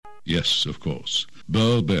Yes, of course.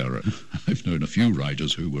 Burl Barer. I've known a few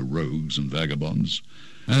writers who were rogues and vagabonds.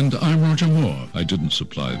 And I'm Roger Moore. I didn't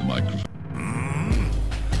supply the microphone.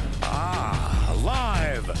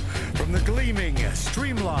 Live from the gleaming,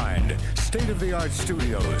 streamlined, state-of-the-art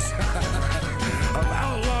studios of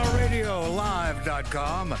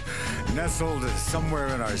OutlawRadioLive.com, nestled somewhere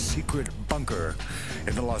in our secret bunker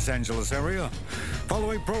in the Los Angeles area.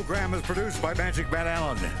 Following program is produced by Magic Matt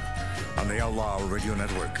Allen on the Outlaw Radio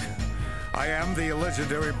Network. I am the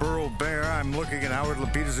legendary Burl Bear. I'm looking at Howard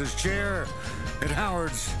Lapidus' chair, and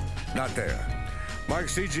Howard's not there. Mark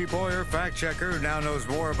C.G. Boyer, fact-checker, who now knows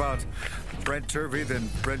more about Brent Turvey than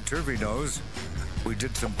Brent Turvey knows. We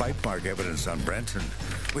did some bite mark evidence on Brent, and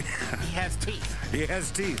he has teeth. He has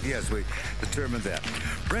teeth, yes, we determined that.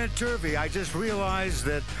 Brent Turvey, I just realized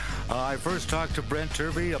that I first talked to Brent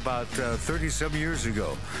Turvey about 30-some years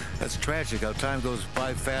ago. That's tragic how time goes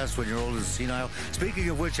by fast when you're old and senile. Speaking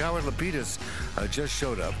of which, Howard Lapidus just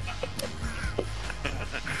showed up.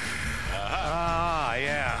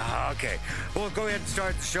 Yeah, okay. Well, go ahead and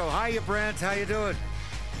start the show. Hiya, Brent. How you doing?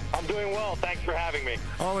 I'm doing well. Thanks for having me.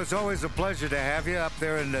 Oh, it's always a pleasure to have you up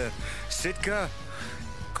there in Sitka.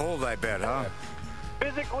 Cold, I bet, huh?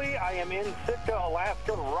 Physically, I am in Sitka,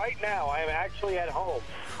 Alaska right now. I am actually at home.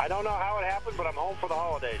 I don't know how it happened, but I'm home for the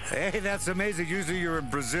holidays. Hey, that's amazing. Usually you're in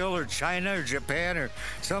Brazil or China or Japan or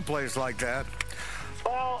someplace like that.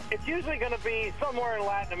 Well, it's usually going to be somewhere in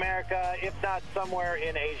Latin America, if not somewhere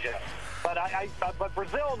in Asia. But but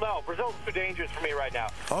Brazil, no. Brazil's too dangerous for me right now.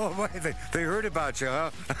 Oh, boy, they heard about you,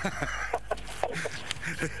 huh?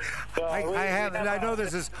 I know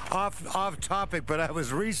this is off topic, but I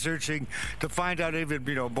was researching to find out even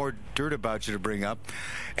more dirt about you to bring up.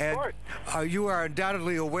 And you are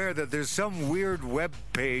undoubtedly aware that there's some weird web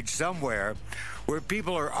page somewhere where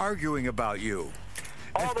people are arguing about you.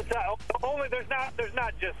 All the time. Only there's not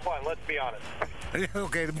just one. Let's be honest.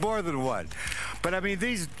 Okay, more than one. But I mean,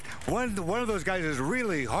 one of those guys is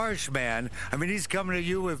really harsh, man. I mean, he's coming at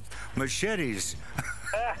you with machetes.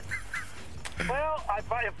 Well,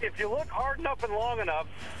 if you look hard enough and long enough,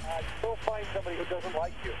 you'll find somebody who doesn't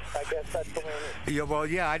like you. I guess that's the way it is. Yeah, well,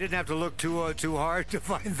 yeah, I didn't have to look too hard to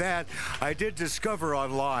find that. I did discover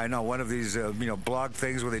online on one of these blog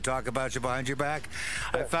things where they talk about you behind your back.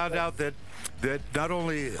 I found out that not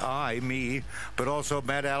only me, but also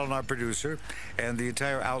Matt Allen, our producer, and the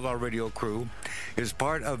entire Outlaw Radio crew is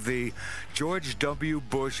part of the George W.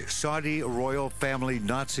 Bush Saudi royal family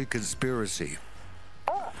Nazi conspiracy.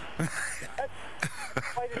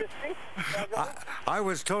 I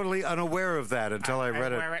was totally unaware of that until I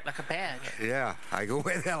read it. Wear it like a badge. Yeah, I go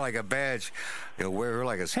wear that like a badge. You'll wear her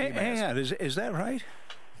like a ski mask. Hang on, is that right?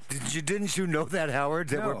 Didn't you know that, Howard?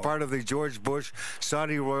 That we're part of the George Bush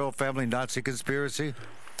Saudi royal family Nazi conspiracy?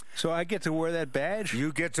 So I get to wear that badge?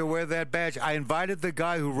 You get to wear that badge. I invited the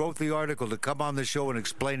guy who wrote the article to come on the show and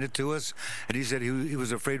explain it to us, and he said he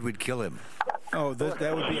was afraid we'd kill him. Oh,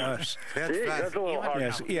 that would be us. That's a little hard.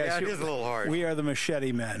 Yes, yeah, it is a little hard. We are the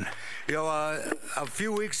machete men. A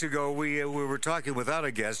few weeks ago, we were talking without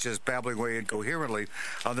a guest, just babbling away incoherently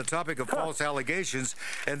on the topic of false allegations,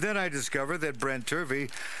 and then I discovered that Brent Turvey,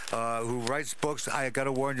 who writes books, I got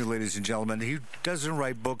to warn you, ladies and gentlemen, he doesn't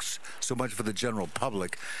write books so much for the general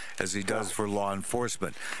public as he does for law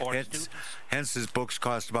enforcement. Hence, his books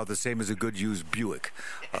cost about the same as a good used Buick.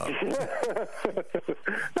 No,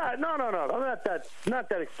 not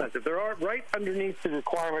that expensive. They're right underneath the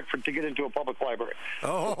requirement to get into a public library.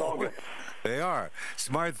 Oh, they are.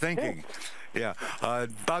 Smart thinking. Yeah,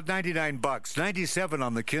 about $99, $97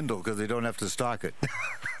 on the Kindle because they don't have to stock it.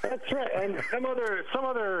 That's right, and some other.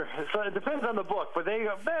 So it depends on the book, but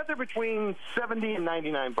they're between $70 and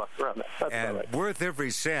 $99 around that. That's and right. Worth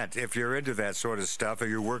every cent if you're into that sort of stuff or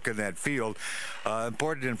you work in that field.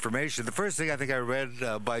 Important information. The first thing I think I read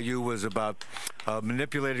by you was about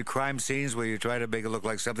manipulated crime scenes where you try to make it look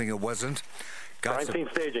like something it wasn't. Crime scene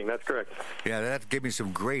staging, that's correct. Yeah, that gave me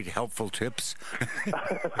some great helpful tips.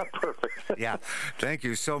 Perfect. Yeah, thank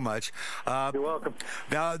you so much. You're welcome.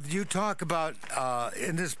 Now, you talk about,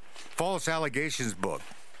 in this false allegations book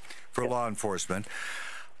for law enforcement,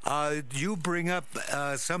 you bring up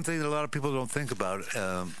something that a lot of people don't think about,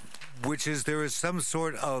 which is there is some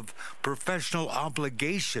sort of professional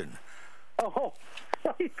obligation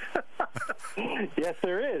Yes,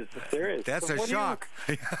 there is. There is. That's So a what do you- shock.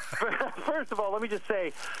 First of all, let me just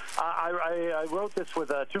say, I wrote this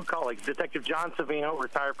with two colleagues, Detective John Savino,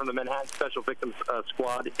 retired from the Manhattan Special Victims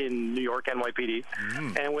Squad in New York, NYPD,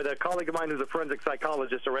 and with a colleague of mine who's a forensic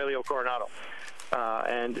psychologist, Aurelio Coronado.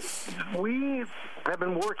 And we have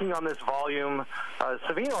been working on this volume.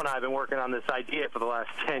 Savino and I have been working on this idea for the last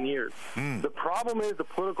 10 years. The problem is the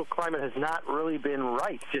political climate has not really been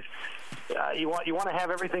right. Just you want to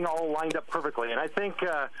have everything all lined up perfectly, and I think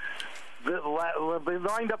they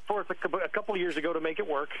lined up for us a couple of years ago to make it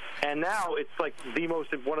work, and now it's like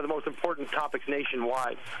one of the most important topics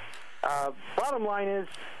nationwide. Bottom line is,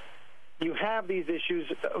 you have these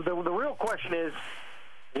issues. The real question is,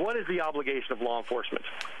 what is the obligation of law enforcement?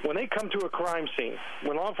 When they come to a crime scene,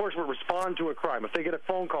 when law enforcement respond to a crime, if they get a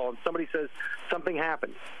phone call and somebody says something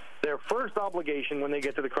happened, their first obligation when they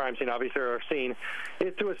get to the crime scene, obviously, or scene,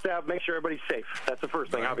 is to make sure everybody's safe. That's the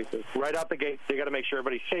first thing, obviously. Right out the gate, they got to make sure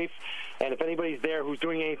everybody's safe. And if anybody's there who's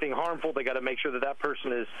doing anything harmful, they got to make sure that that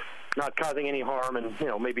person is not causing any harm, and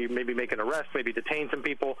maybe make an arrest, maybe detain some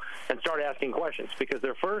people, and start asking questions, because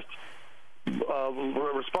their first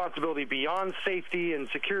responsibility beyond safety and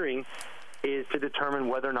securing is to determine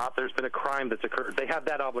whether or not there's been a crime that's occurred. They have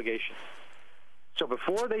that obligation. So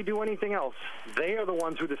before they do anything else, they are the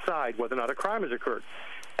ones who decide whether or not a crime has occurred.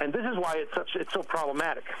 And this is why it's so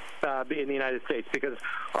problematic in the United States, because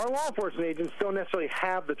our law enforcement agents don't necessarily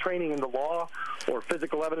have the training in the law or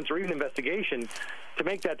physical evidence or even investigation to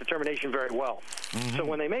make that determination very well. So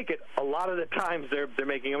when they make it, a lot of the times they're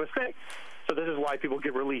making a mistake. So this is why people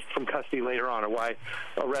get released from custody later on, or why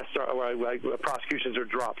arrests or why prosecutions are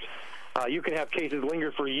dropped. You can have cases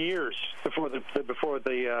linger for years before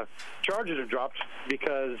the charges are dropped,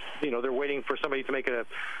 because they're waiting for somebody to make a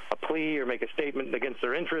plea or make a statement against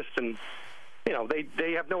their interests, and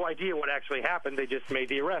they have no idea what actually happened. They just made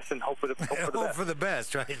the arrest and hope for the best. Hope for the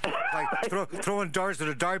best, right? Like throwing darts at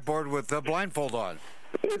a dartboard with a blindfold on.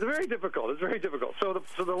 It's very difficult. It's very difficult. So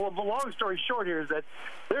the long story short here is that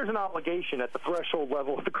there's an obligation at the threshold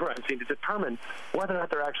level of the crime scene to determine whether or not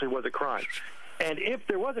there actually was a crime. And if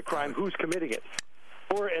there was a crime, who's committing it?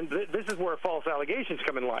 This is where false allegations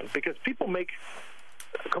come in line, because people make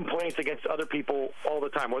complaints against other people all the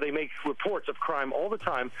time, or they make reports of crime all the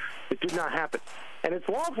time that did not happen. And it's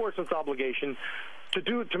law enforcement's obligation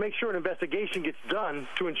to make sure an investigation gets done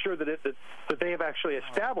to ensure that they have actually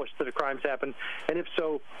established that a crime's happened, and if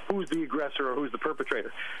so, who's the aggressor or who's the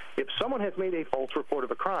perpetrator. If someone has made a false report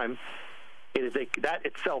of a crime, that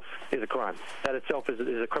itself is a crime. That itself is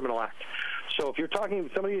a criminal act. So if you're talking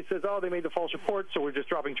to somebody who says, they made the false report, so we're just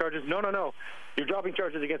dropping charges. No. You're dropping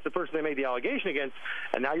charges against the person they made the allegation against,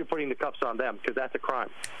 and now you're putting the cuffs on them, because that's a crime.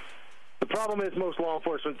 The problem is most law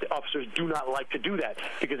enforcement officers do not like to do that,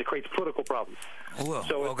 because it creates political problems. Well,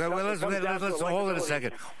 let's hold it a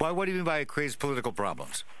second. What do you mean by it creates political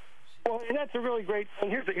problems? Well, and that's a really great.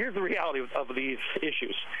 And here's the reality of these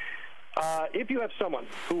issues. If you have someone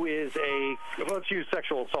who is let's use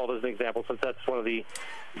sexual assault as an example, since that's one of the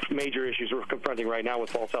major issues we're confronting right now with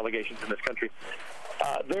false allegations in this country.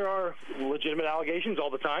 There are legitimate allegations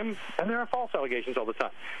all the time, and there are false allegations all the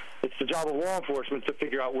time. It's the job of law enforcement to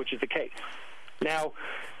figure out which is the case. Now,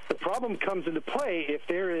 the problem comes into play if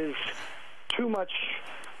there is too much.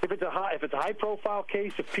 If it's a high-profile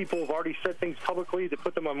case, if people have already said things publicly to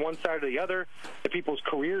put them on one side or the other, if people's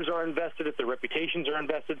careers are invested, if their reputations are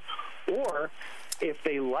invested, or if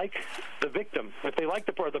they like the victim, if they like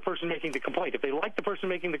the person making the complaint, if they like the person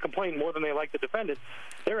making the complaint more than they like the defendant,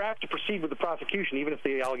 they're apt to proceed with the prosecution, even if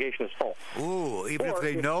the allegation is false. Ooh, even if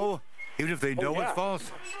they know it's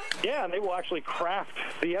false? Yeah, and they will actually craft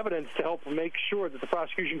the evidence to help make sure that the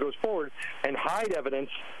prosecution goes forward and hide evidence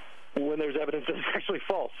when there's evidence that it's actually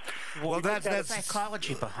false. Well, that's the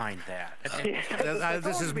psychology behind that.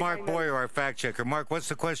 This is Mark Boyer, our fact checker. Mark, what's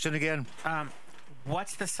the question again?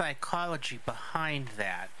 What's the psychology behind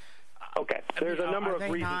that? Okay, there's a number of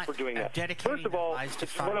reasons for doing that. First of all,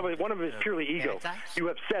 one of it is purely ego. You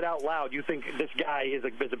have said out loud you think this guy is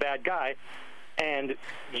a bad guy, and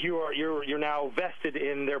you're now vested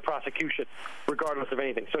in their prosecution, regardless of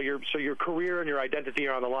anything. So your career and your identity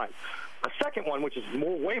are on the line. A second one, which is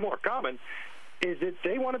way more common, is that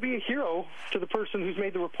they want to be a hero to the person who's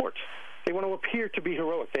made the report. They want to appear to be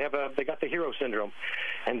heroic. They got the hero syndrome,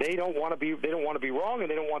 and they don't want to be wrong,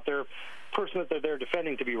 and they don't want their person that they're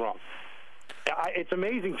defending to be wrong. It's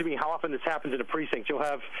amazing to me how often this happens in a precinct. You'll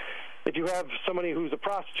have If you have somebody who's a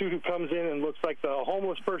prostitute who comes in and looks like the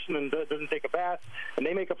homeless person and doesn't take a bath, and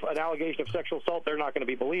they make an allegation of sexual assault, they're not going to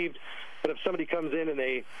be believed. But if somebody comes in and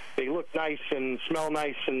they look nice and smell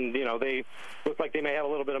nice and, you know, they look like they may have a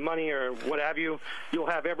little bit of money or what have you, you'll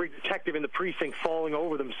have every detective in the precinct falling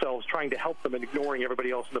over themselves trying to help them and ignoring everybody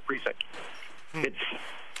else in the precinct. It's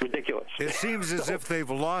ridiculous. It seems as if they've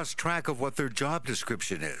lost track of what their job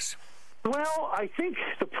description is. Well, I think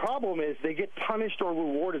the problem is they get punished or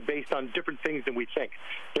rewarded based on different things than we think.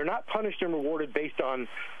 They're not punished and rewarded based on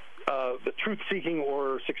the truth-seeking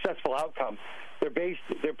or successful outcome.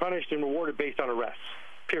 They're punished and rewarded based on arrests,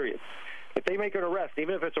 period. If they make an arrest,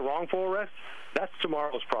 even if it's a wrongful arrest, that's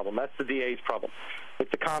tomorrow's problem. That's the DA's problem.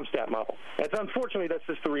 It's the Comstat model. Unfortunately, that's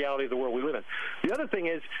just the reality of the world we live in. The other thing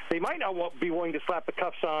is they might not be willing to slap the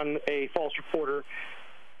cuffs on a false reporter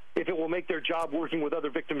if it will make their job working with other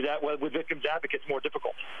victims advocates more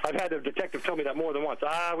difficult. I've had a detective tell me that more than once.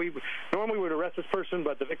 We normally would arrest this person,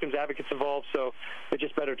 but the victims advocate's involved, so it's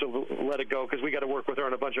just better to let it go because we got to work with her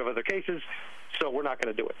on a bunch of other cases, so we're not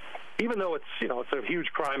going to do it. Even though it's a huge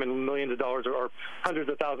crime and millions of dollars or hundreds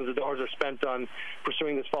of thousands of dollars are spent on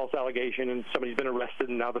pursuing this false allegation and somebody's been arrested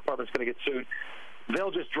and now the department's going to get sued,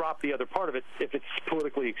 they'll just drop the other part of it if it's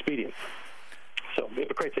politically expedient. So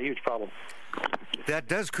it creates a huge problem. That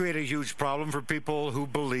does create a huge problem for people who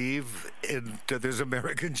believe that there's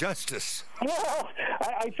American justice. Well,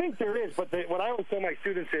 I think there is, but what I always tell my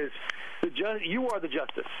students is you are the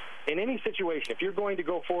justice. In any situation, if you're going to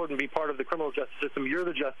go forward and be part of the criminal justice system, you're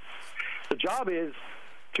the justice. The job is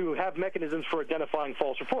to have mechanisms for identifying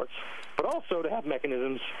false reports, but also to have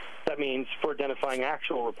mechanisms, that means, for identifying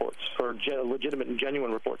actual reports, for legitimate and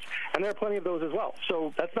genuine reports. And there are plenty of those as well.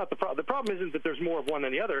 So that's not the problem. The problem isn't that there's more of one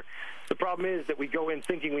than the other. The problem is that we go in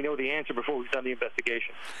thinking we know the answer before we've done the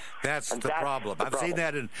investigation. That's the problem. I've seen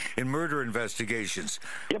that in murder investigations,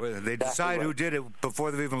 where they decide who did it before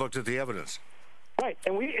they've even looked at the evidence. Right,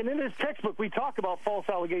 and in this textbook, we talk about false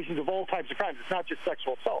allegations of all types of crimes. It's not just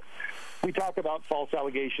sexual assault. We talk about false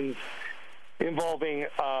allegations involving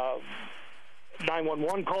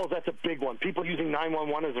 911 calls. That's a big one. People using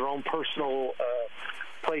 911 as their own personal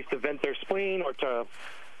place to vent their spleen or to,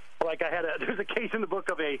 like there's a case in the book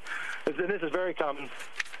and this is very common,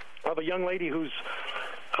 of a young lady whose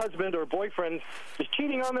husband or boyfriend is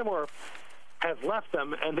cheating on them or has left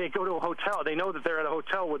them, and they go to a hotel. They know that they're at a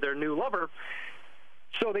hotel with their new lover,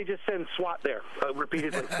 so they just send SWAT there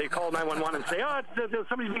repeatedly. They call 911 and say,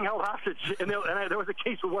 somebody's being held hostage. And there was a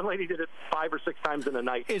case where one lady did it 5 or 6 times in a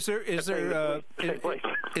night. Is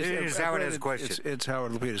Howard has a question. It's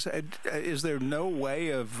Howard Lapidus. Is there no way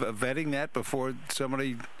of vetting that before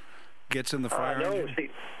somebody gets in the fire? No, see,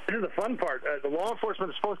 this is the fun part. The law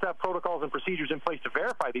enforcement is supposed to have protocols and procedures in place to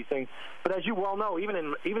verify these things. But as you well know, even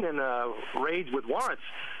in raids with warrants,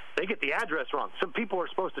 they get the address wrong. Some people are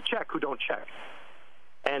supposed to check who don't check.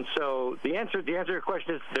 And so the answer to your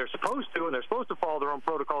question is they're supposed to, and they're supposed to follow their own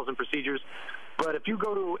protocols and procedures. But if you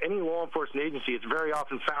go to any law enforcement agency, it's very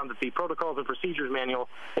often found that the protocols and procedures manual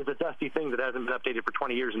is a dusty thing that hasn't been updated for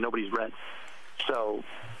 20 years and nobody's read. So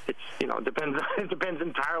it's it depends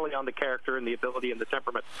entirely on the character and the ability and the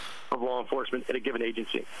temperament of law enforcement at a given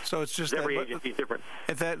agency. So it's just every agency is different.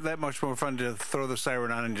 It's that much more fun to throw the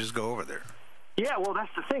siren on and just go over there. Yeah, well, that's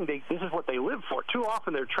the thing. This is what they live for. Too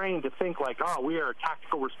often they're trained to think like, we are a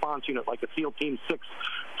tactical response unit, like a SEAL Team 6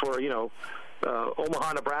 for,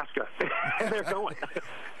 Omaha, Nebraska. And they're going.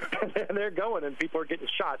 And they're going, and people are getting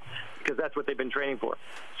shot because that's what they've been training for.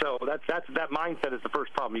 So that mindset is the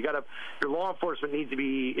first problem. Your law enforcement needs to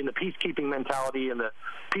be in the peacekeeping mentality and the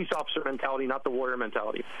peace officer mentality, not the warrior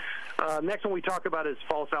mentality. Next one we talk about is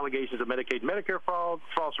false allegations of Medicaid, Medicare fraud,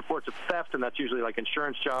 false reports of theft, and that's usually like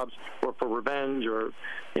insurance jobs or for revenge or,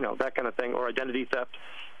 that kind of thing, or identity theft.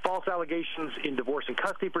 False allegations in divorce and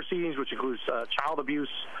custody proceedings, which includes child abuse.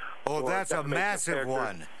 Oh, that's a massive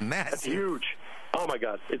one. Massive. That's huge. Oh, my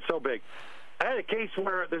God. It's so big. I had a case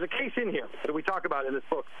where there's a case in here that we talk about in this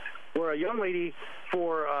book where a young lady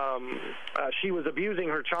she was abusing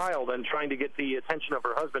her child and trying to get the attention of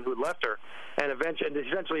her husband who had left her, and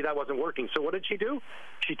eventually that wasn't working. So what did she do?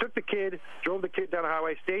 She took the kid, drove the kid down a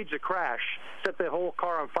highway, staged a crash, set the whole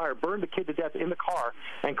car on fire, burned the kid to death in the car,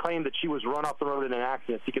 and claimed that she was run off the road in an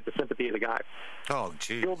accident to get the sympathy of the guy. Oh,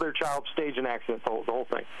 geez. Killed their child, staged an accident, the whole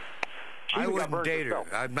thing. I wouldn't date her.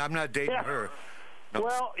 I'm not dating her. No.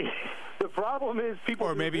 Well, the problem is people...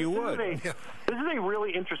 Or maybe you would. This is a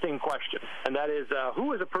really interesting question, and that is,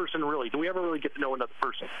 who is a person really? Do we ever really get to know another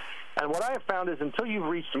person? And what I have found is until you've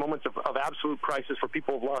reached moments of absolute crisis where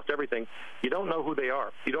people have lost everything, you don't know who they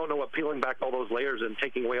are. You don't know what peeling back all those layers and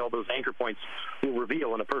taking away all those anchor points will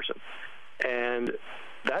reveal in a person. And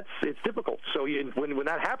it's difficult. So when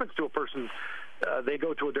that happens to a person, they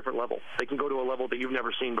go to a different level. They can go to a level that you've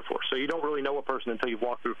never seen before. So you don't really know a person until you've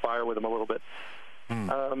walked through fire with them a little bit.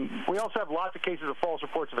 We also have lots of cases of false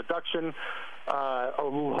reports of abduction, a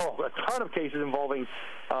ton of cases involving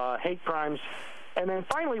hate crimes. And then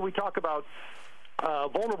finally, we talk about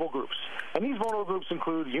vulnerable groups. And these vulnerable groups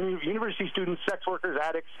include university students, sex workers,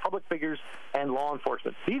 addicts, public figures, and law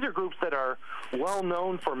enforcement. These are groups that are well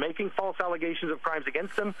known for making false allegations of crimes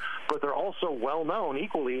against them, but they're also well known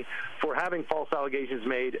equally for having false allegations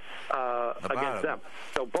made against them.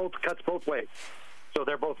 So cuts both ways. So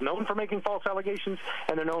they're both known for making false allegations,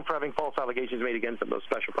 and they're known for having false allegations made against them, those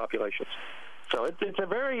special populations. So it's a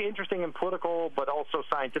very interesting and political, but also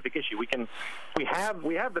scientific issue. We have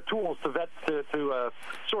the tools to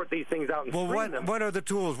sort these things out. And what are the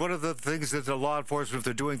tools? What are the things that the law enforcement, if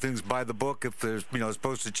they're doing things by the book, if they're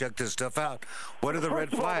supposed to check this stuff out? What are the red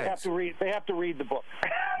flags? They have to read the book.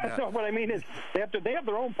 Yeah. So what I mean is they have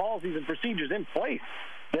their own policies and procedures in place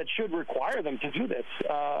that should require them to do this,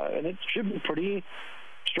 and it should be pretty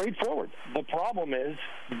straightforward. The problem is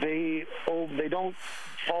they don't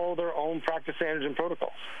follow their own practice standards and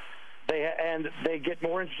protocols. They get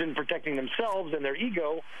more interested in protecting themselves and their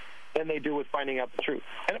ego than they do with finding out the truth.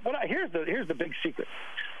 And here's the big secret: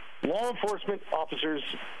 law enforcement officers,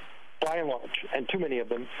 by and large, and too many of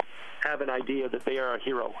them, have an idea that they are a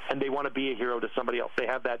hero and they want to be a hero to somebody else. They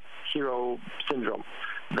have that hero syndrome.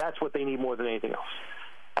 That's what they need more than anything else.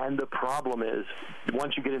 And the problem is,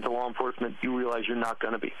 once you get into law enforcement, you realize you're not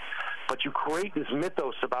going to be. But you create this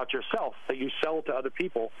mythos about yourself that you sell to other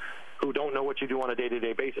people who don't know what you do on a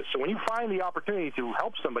day-to-day basis. So when you find the opportunity to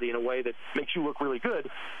help somebody in a way that makes you look really good,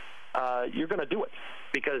 you're going to do it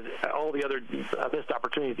because all the other missed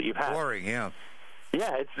opportunities that you've had. Boring, yeah.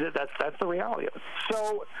 Yeah, that's the reality of it.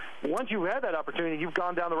 So once you've had that opportunity, you've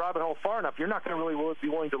gone down the rabbit hole far enough, you're not going to really be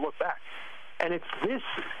willing to look back. And it's this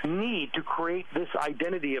need to create this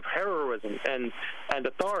identity of heroism and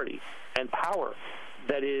authority and power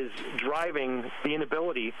that is driving the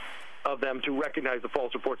inability of them to recognize the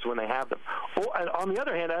false reports when they have them. And on the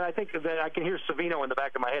other hand, and I think that I can hear Savino in the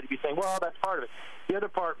back of my head be saying, well, that's part of it. The other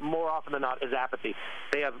part, more often than not, is apathy.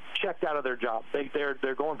 They have checked out of their job.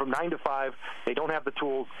 They're going from 9 to 5. They don't have the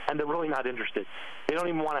tools, and they're really not interested. They don't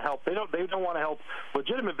even want to help. They don't want to help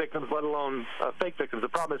legitimate victims, let alone fake victims. The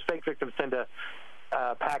problem is fake victims tend to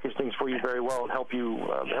package things for you very well and help you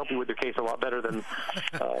with your case a lot better than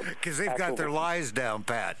because they've got their lies down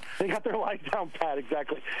pat. They got their lies down pat,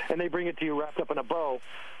 exactly, and they bring it to you wrapped up in a bow,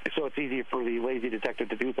 so it's easy for the lazy detective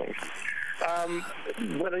to do things.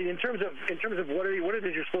 But in terms of what it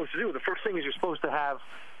is you're supposed to do, the first thing is you're supposed to have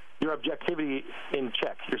your objectivity in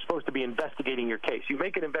check. You're supposed to be investigating your case. You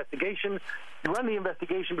make an investigation, you run the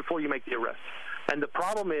investigation before you make the arrest. And the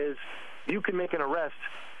problem is you can make an arrest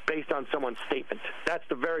based on someone's statement. That's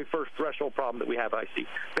the very first threshold problem that we have, I see.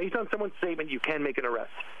 Based on someone's statement, you can make an arrest,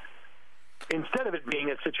 instead of it being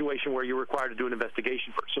a situation where you're required to do an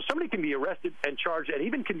investigation first. So somebody can be arrested and charged and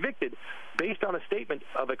even convicted based on a statement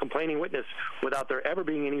of a complaining witness without there ever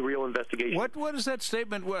being any real investigation. What is that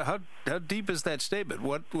statement? How deep is that statement?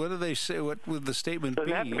 What do they say? What would the statement be?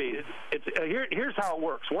 Doesn't have to be. Here's how it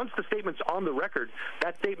works. Once the statement's on the record,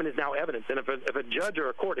 that statement is now evidence. And if a judge or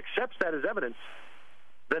a court accepts that as evidence,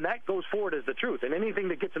 then that goes forward as the truth. And anything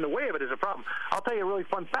that gets in the way of it is a problem. I'll tell you a really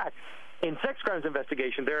fun fact. In sex crimes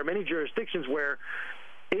investigation, there are many jurisdictions where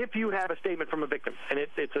if you have a statement from a victim, and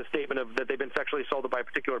it's a statement of that they've been sexually assaulted by a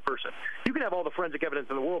particular person, you can have all the forensic evidence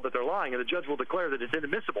in the world that they're lying, and the judge will declare that it's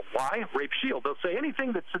inadmissible. Why? Rape shield. They'll say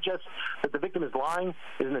anything that suggests that the victim is lying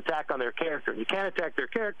is an attack on their character. You can't attack their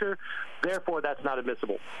character, therefore that's not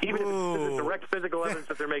admissible. Even if it's direct physical evidence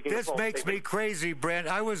that they're making. This makes me crazy, Brent.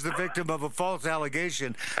 I was the victim of a false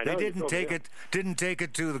allegation. They didn't take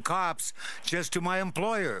it to the cops, just to my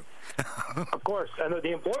employer. Of course, and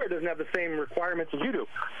the employer doesn't have the same requirements as you do.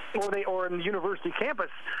 Or in the university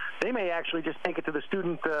campus, they may actually just take it to the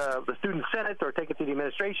student senate or take it to the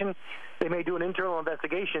administration. They may do an internal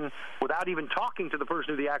investigation without even talking to the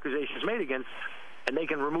person who the accusation is made against, and they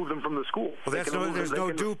can remove them from the school. Well, there's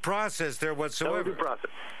no due process there whatsoever. No due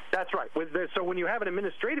process. That's right. So when you have an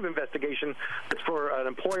administrative investigation that's for an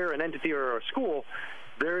employer, an entity, or a school,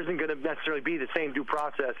 there isn't going to necessarily be the same due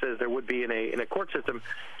process as there would be in a court system.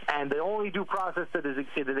 And the only due process that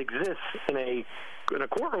exists in a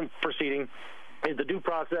courtroom proceeding is the due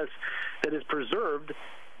process that is preserved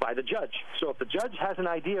by the judge. So if the judge has an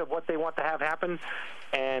idea of what they want to have happen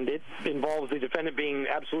and it involves the defendant being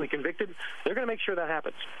absolutely convicted, they're going to make sure that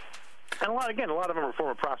happens. And a lot of them are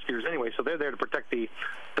former prosecutors anyway, so they're there to protect the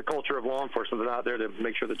culture of law enforcement. They're not there to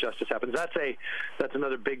make sure that justice happens. That's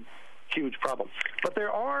another big, huge problem. But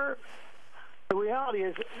the reality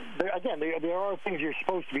is, there are things you're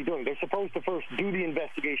supposed to be doing. They're supposed to first do the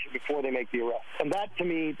investigation before they make the arrest. And that, to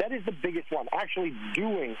me, that is the biggest one, actually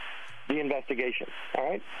doing the investigation, all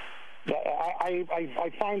right?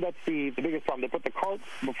 I find that's the biggest problem. They put the cart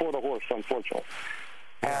before the horse, unfortunately.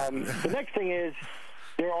 The next thing is,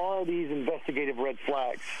 there are these investigative red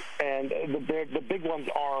flags, and the big ones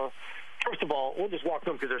are, first of all, we'll just walk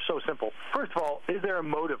through them because they're so simple. First of all, is there a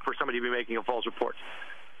motive for somebody to be making a false report?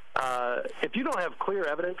 If you don't have clear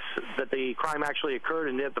evidence that the crime actually occurred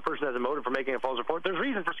and that the person has a motive for making a false report, there's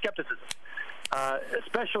reason for skepticism,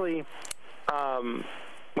 especially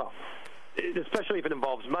if it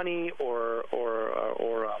involves money or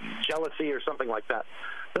jealousy or something like that.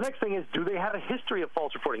 The next thing is, do they have a history of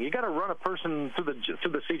false reporting? You got to run a person through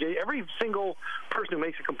the CJ. Every single person who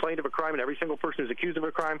makes a complaint of a crime and every single person who's accused of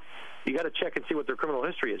a crime, you got to check and see what their criminal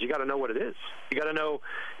history is. You got to know what it is. You got to know,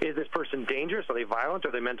 is this person dangerous? Are they violent?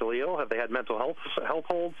 Are they mentally ill? Have they had mental health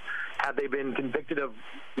holds? Have they been convicted of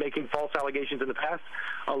making false allegations in the past?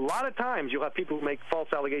 A lot of times you'll have people who make false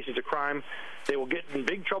allegations of crime. They will get in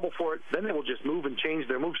big trouble for it. Then they will just move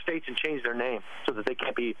states and change their name so that they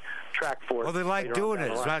can't be tracked for it. Well, they like doing it.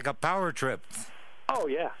 It's like a power trip. Oh,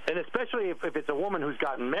 yeah. And especially if it's a woman who's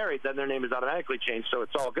gotten married, then their name is automatically changed, so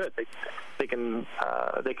it's all good. The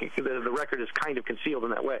record is kind of concealed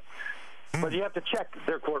in that way. But you have to check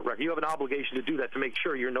their court record. You have an obligation to do that to make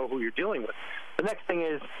sure you know who you're dealing with. The next thing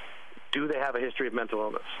is, do they have a history of mental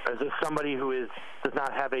illness? Is this somebody who does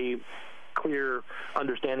not have a clear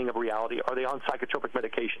understanding of reality? Are they on psychotropic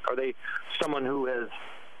medication? Are they someone who has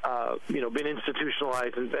been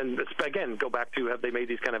institutionalized? And again, go back to, have they made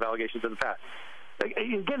these kind of allegations in the past?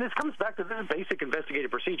 Again, this comes back to this basic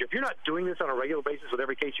investigative procedure. If you're not doing this on a regular basis with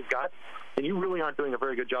every case you've got, then you really aren't doing a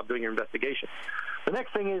very good job doing your investigation. The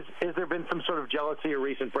next thing is there been some sort of jealousy or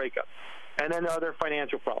recent breakup? And then are there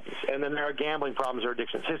financial problems? And then there are gambling problems or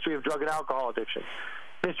addictions, history of drug and alcohol addiction,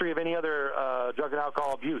 history of any other drug and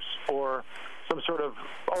alcohol abuse, or some sort of,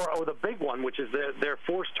 or the big one, which is they're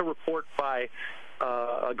forced to report by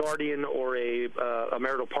a guardian or a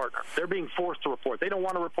marital partner. They're being forced to report. They don't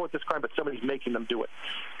want to report this crime, but somebody's making them do it.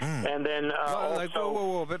 And then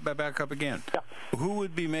whoa, back up again. Yeah. Who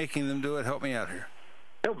would be making them do it? Help me out here.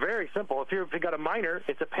 No, very simple. If you got a minor,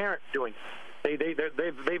 it's a parent doing it.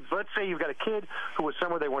 Let's say you've got a kid who was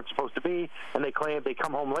somewhere they weren't supposed to be, and they claim they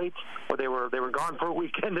come home late, or they were gone for a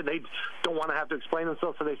weekend, and they don't want to have to explain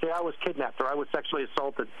themselves, so they say, I was kidnapped or I was sexually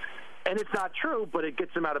assaulted. And it's not true, but it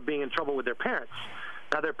gets them out of being in trouble with their parents.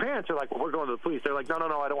 Now, their parents are like, well, we're going to the police. They're like, no,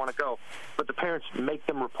 I don't want to go. But the parents make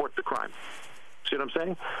them report the crime. See what I'm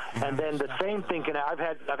saying? And then the same thing I've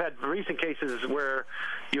had recent cases where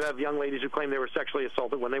you have young ladies who claim they were sexually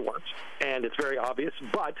assaulted when they weren't, and it's very obvious,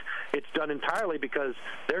 but it's done entirely because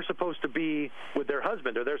they're supposed to be with their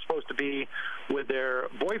husband or they're supposed to be with their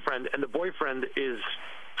boyfriend, and the boyfriend is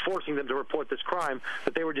forcing them to report this crime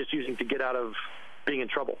that they were just using to get out of being in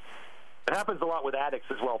trouble. It happens a lot with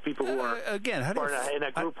addicts as well. People who are in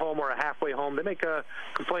a group home or a halfway home, they make a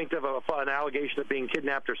complaint of an allegation of being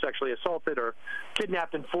kidnapped or sexually assaulted, or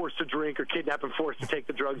kidnapped and forced to drink, or kidnapped and forced to take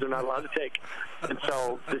the drugs they're not allowed to take. And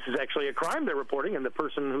so this is actually a crime they're reporting, and the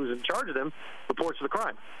person who's in charge of them reports the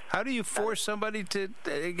crime. How do you force somebody to?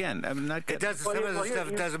 Again, I'm not. It doesn't. Some of the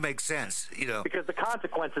stuff doesn't make sense, because the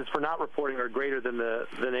consequences for not reporting are greater than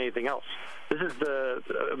anything else. This is I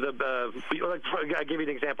give you an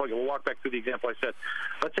example. We'll walk back through the example I said.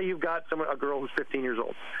 Let's say you've got a girl who's 15 years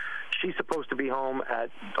old. She's supposed to be home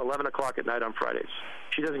at 11 o'clock at night on Fridays.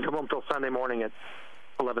 She doesn't come home till Sunday morning at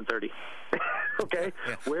 11:30. Okay?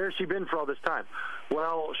 Yeah. Where has she been for all this time?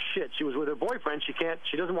 Well, shit, she was with her boyfriend. She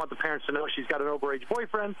doesn't want the parents to know she's got an overage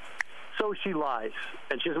boyfriend, so she lies.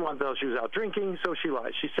 And she doesn't want them to know she was out drinking, so she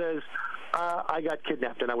lies. She says, I got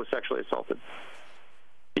kidnapped and I was sexually assaulted,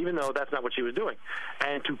 even though that's not what she was doing.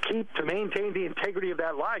 And to maintain the integrity of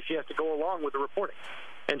that lie, she has to go along with the reporting.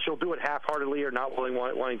 And she'll do it half-heartedly or not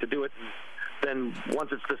wanting to do it. Then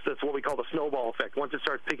once that's what we call the snowball effect. Once it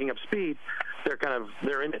starts picking up speed, they're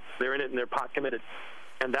in it. They're in it and they're pot committed.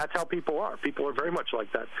 And that's how people are. People are very much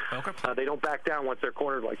like that. Okay. They don't back down once they're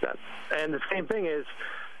cornered like that. And the same thing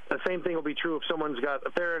will be true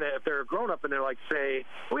if they're a grown up and they're like, say,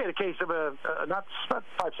 we had a case of not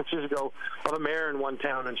 5-6 years ago of a mayor in one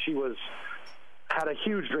town, and she had a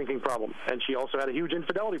huge drinking problem, and she also had a huge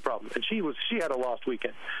infidelity problem, and she had a lost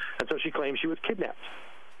weekend, and so she claimed she was kidnapped.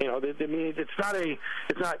 You know, I mean,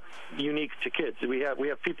 it's not unique to kids. We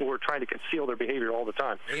have people who are trying to conceal their behavior all the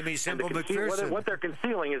time. Amy Semple McPherson. What they're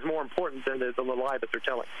concealing is more important than the lie that they're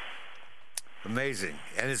telling. Amazing,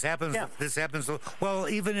 and this happens. Yeah. This happens. Well,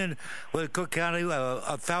 even in Cook County,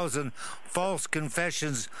 1,000 false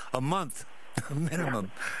confessions a month,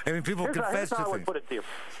 minimum. I mean, people confess here's to how I things. would put it to you.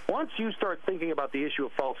 Once you start thinking about the issue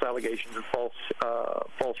of false allegations and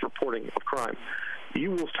false reporting of crime, you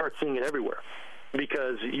will start seeing it everywhere.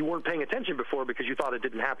 Because you weren't paying attention before because you thought it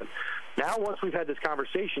didn't happen. Now, once we've had this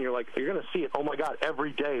conversation, you're going to see it. Oh, my God,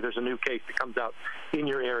 every day there's a new case that comes out in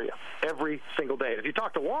your area. Every single day. If you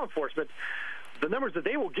talk to law enforcement, the numbers that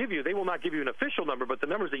they will give you, they will not give you an official number, but the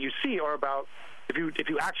numbers that you see are about, if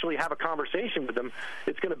you actually have a conversation with them,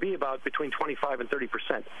 it's going to be about between 25 and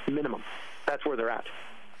 30% minimum. That's where they're at.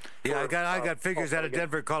 Yeah, I got figures out of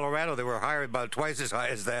Denver, Colorado. They were higher, about twice as high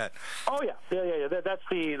as that. Oh yeah. That's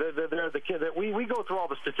the kid that we go through all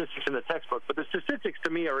the statistics in the textbook, but the statistics to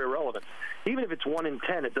me are irrelevant. Even if it's 1 in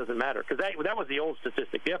 10, it doesn't matter because that was the old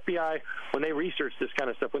statistic. The FBI, when they researched this kind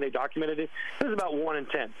of stuff, when they documented it, it was about 1 in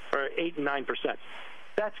 10 or 8 and 9%.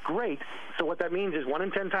 That's great. So what that means is 1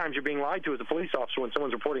 in 10 times you're being lied to as a police officer when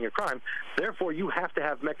someone's reporting a crime. Therefore, you have to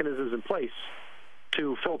have mechanisms in place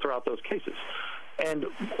to filter out those cases. And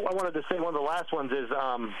I wanted to say one of the last ones is,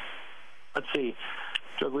 let's see,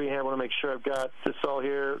 drug rehab. I want to make sure I've got this all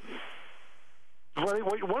here.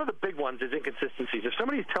 One of the big ones is inconsistencies. If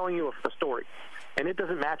somebody's telling you a story and it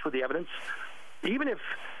doesn't match with the evidence, even if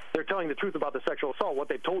they're telling the truth about the sexual assault, what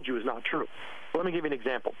they've told you is not true. Let me give you an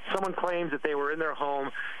example. Someone claims that they were in their home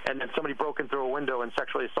and then somebody broke in through a window and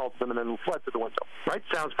sexually assaulted them and then fled through the window. Right?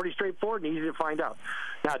 Sounds pretty straightforward and easy to find out.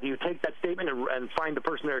 Now, do you take that statement and find the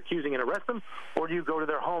person they're accusing and arrest them, or do you go to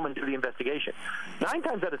their home and do the investigation? 9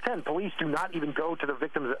 times out of 10, police do not even go to the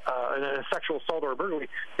victims in a sexual assault or a burglary.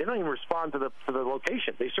 They don't even respond to the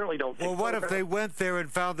location. They certainly don't. Well, what if they went there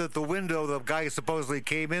and found that the window the guy supposedly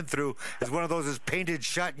came in through is one of those that's painted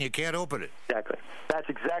shut and you can't open it? Exactly. That's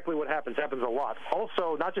exactly what happens. Happens a lot.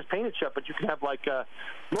 Also, not just painted shut, but you can have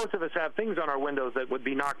most of us have things on our windows that would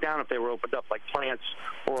be knocked down if they were opened up, like plants,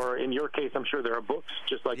 or in your case, I'm sure there are books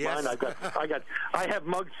just like yes. mine. I have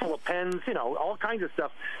mugs full of pens, all kinds of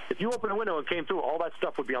stuff. If you open a window and came through, all that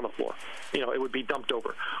stuff would be on the floor. It would be dumped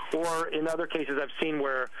over. Or in other cases, I've seen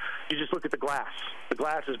where you just look at the glass. The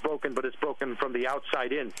glass is broken, but it's broken from the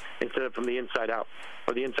outside in instead of from the inside out,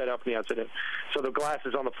 or the inside out from the outside in. So the glass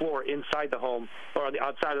is on the floor inside the home, or on the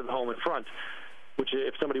outside of the home in front, which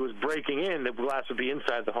if somebody was breaking in, the glass would be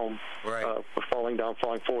inside the home, right. falling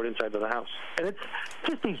forward inside of the house. And it's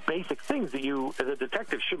just these basic things that you, as a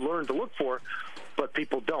detective, should learn to look for, but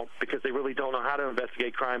people don't because they really don't know how to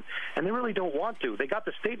investigate crime, and they really don't want to. They got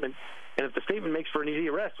the statement, and if the statement makes for an easy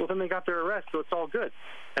arrest, well, then they got their arrest, so it's all good.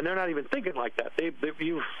 And they're not even thinking like that.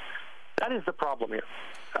 That is the problem here.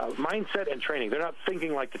 Mindset and training. They're not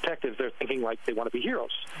thinking like detectives. They're thinking like they want to be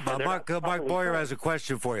heroes. Mark Boyer has a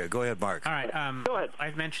question for you. Go ahead, Mark. All right. Go ahead.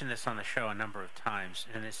 I've mentioned this on the show a number of times,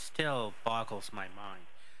 and it still boggles my mind.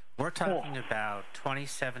 We're talking about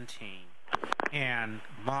 2017 and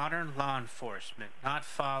modern law enforcement not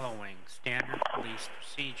following standard police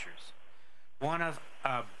procedures. One of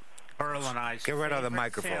Burl and I's Get right on the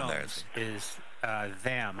microphone there. Is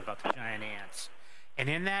Them, about the giant ants. And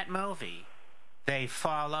in that movie, they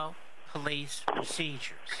follow police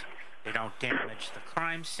procedures. They don't damage the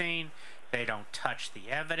crime scene. They don't touch the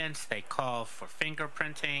evidence. They call for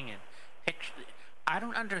fingerprinting and picture. I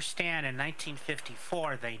don't understand. In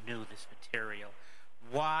 1954, they knew this material.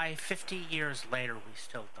 Why, 50 years later, we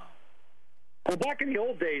still don't? Well, back in the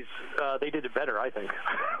old days, they did it better, I think,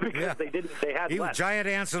 because they had less. Giant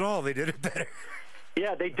ants and all, they did it better.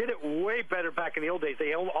 Yeah, they did it way better back in the old days.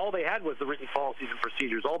 All they had was the written policies and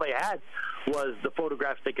procedures. All they had was the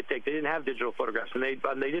photographs they could take. They didn't have digital photographs, and they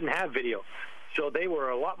didn't have video. So they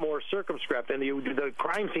were a lot more circumscribed, and the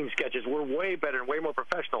crime scene sketches were way better and way more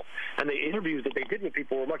professional. And the interviews that they did with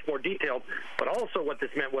people were much more detailed. But also what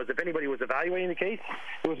this meant was if anybody was evaluating the case,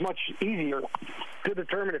 it was much easier to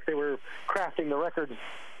determine if they were crafting the records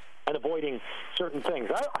and avoiding certain things.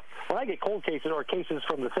 When I get cold cases or cases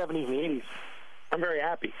from the 70s and the 80s, I'm very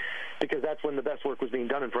happy because that's when the best work was being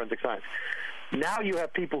done in forensic science. Now you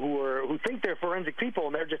have people who think they're forensic people,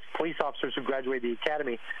 and they're just police officers who graduated the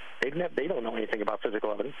academy. They don't know anything about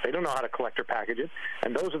physical evidence. They don't know how to collect or package it,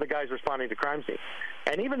 and those are the guys responding to crime scenes.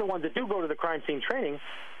 And even the ones that do go to the crime scene training,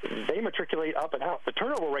 they matriculate up and out. The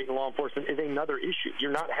turnover rate in law enforcement is another issue.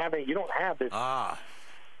 You don't have this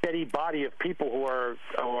steady body of people who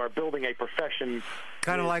are building a profession.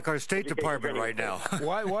 Kind of like our State Department right now.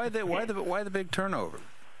 Why the big turnover?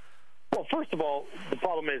 Well, first of all, the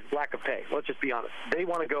problem is lack of pay. Let's just be honest. They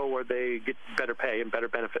want to go where they get better pay and better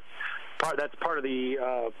benefits. That's part of the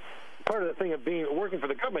thing of working for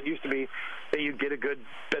the government used to be that you'd get a good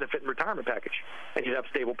benefit and retirement package, and you'd have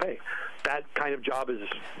stable pay. That kind of job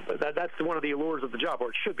that's one of the allures of the job, or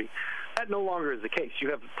it should be. That no longer is the case. You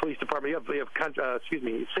have police department, you have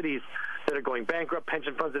cities that are going bankrupt,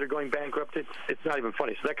 pension funds that are going bankrupt. It's not even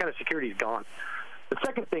funny. So that kind of security is gone. The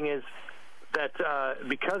second thing is that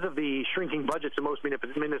because of the shrinking budgets in most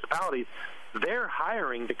municipalities, they're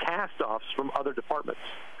hiring the cast-offs from other departments.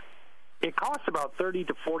 It costs about $30,000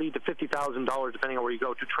 to $40,000 to $50,000, depending on where you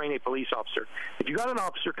go, to train a police officer. If you got an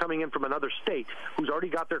officer coming in from another state who's already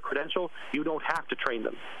got their credential, you don't have to train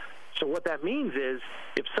them. So what that means is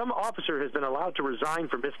if some officer has been allowed to resign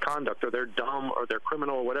for misconduct, or they're dumb, or they're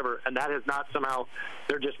criminal, or whatever, and that is not somehow,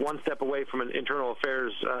 they're just one step away from an internal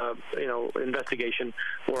affairs investigation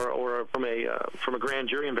or from a grand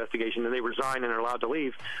jury investigation, and they resign and are allowed to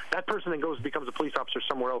leave, that person then becomes a police officer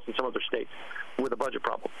somewhere else in some other state with a budget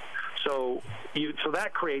problem. So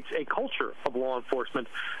that creates a culture of law enforcement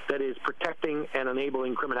that is protecting and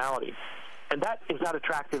enabling criminality. And that is not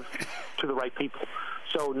attractive to the right people.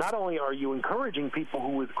 So not only are you encouraging people who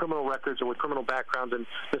with criminal records or with criminal backgrounds and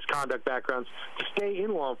misconduct backgrounds to stay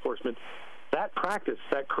in law enforcement, that practice,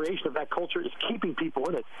 that creation of that culture is keeping people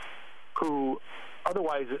in it who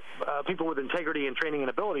otherwise, people with integrity and training and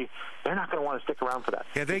ability, they're not going to want to stick around for that.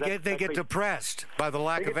 Yeah, they get depressed by the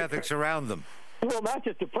lack of ethics around them. Well, not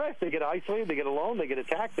just depressed. They get isolated, they get alone, they get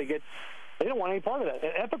attacked, they don't want any part of that.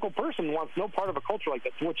 An ethical person wants no part of a culture like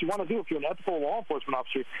that. So what you want to do if you're an ethical law enforcement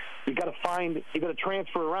officer, you got to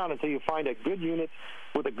transfer around until you find a good unit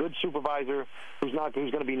with a good supervisor who's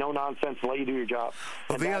going to be no nonsense and let you do your job.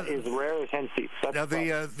 And that is rare as hen's teeth. Now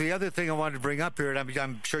the other thing I wanted to bring up here, and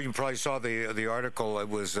I'm sure you probably saw the article. It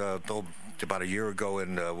was about a year ago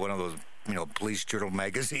in one of those police journal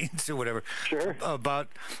magazines or whatever. Sure. About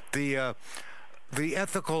the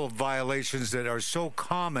ethical violations that are so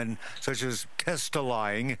common, such as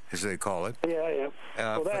test-lying, as they call it. Yeah.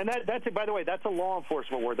 That's by the way, that's a law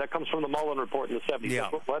enforcement word. That comes from the Mullen Report in the 70s. Yeah.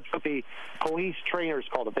 That's what the police trainers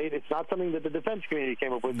called it. It's not something that the defense community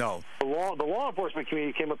came up with. No. The law enforcement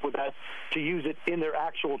community came up with that to use it in their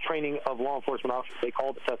actual training of law enforcement officers. They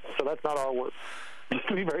called it testing. So that's not our word. Just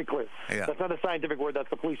to be very clear. Yeah. That's not a scientific word. That's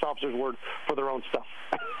the police officer's word for their own stuff.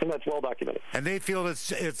 And that's well documented. And they feel it's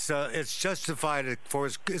justified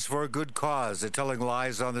it's for a good cause. They're telling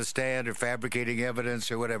lies on the stand or fabricating evidence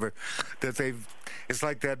or whatever. It's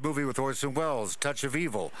like that movie with Orson Welles, Touch of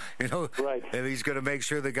Evil. Right. And he's going to make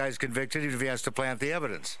sure the guy's convicted even if he has to plant the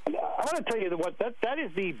evidence. I want to tell you that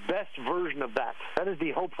is the best version of that. That is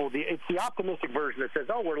the hopeful. It's the optimistic version that says,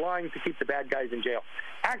 "Oh, we're lying to keep the bad guys in jail."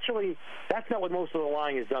 Actually, that's not what most of the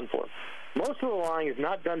lying is done for. Most of the lying is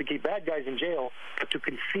not done to keep bad guys in jail, but to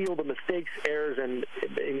conceal the mistakes, errors, and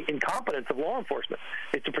incompetence of law enforcement.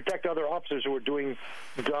 It's to protect other officers who are doing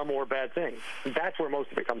dumb or bad things. That's where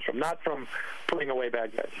most of it comes from, not from putting away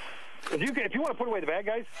bad guys. If you want to put away the bad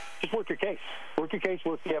guys, just work your case. Work your case,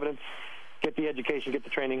 work the evidence, get the education, get the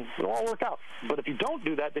training. It'll all work out. But if you don't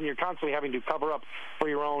do that, then you're constantly having to cover up for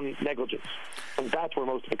your own negligence. And that's where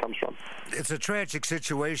most of it comes from. It's a tragic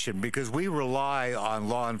situation because we rely on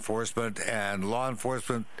law enforcement, and law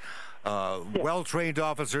enforcement well-trained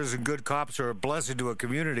officers and good cops are a blessing to a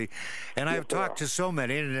community. And I've talked to so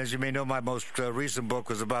many, and as you may know, my most recent book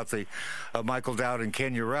was about the Michael Dowd and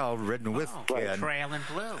Ken Urell, written with Ken. Betrayal in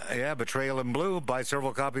Blue. Yeah, Betrayal in Blue, buy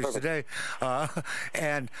several copies today.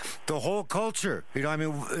 And the whole culture, they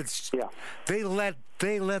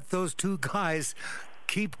let those two guys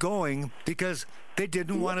keep going because they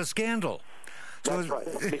didn't want a scandal. That's right.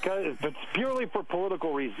 Because it's purely for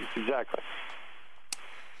political reasons. Exactly.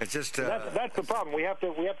 It's just that's the problem. We have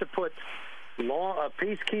to put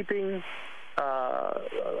peacekeeping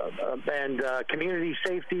and community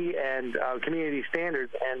safety and community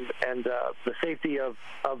standards and the safety of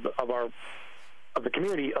the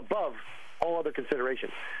community above all other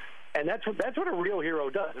considerations. And that's what a real hero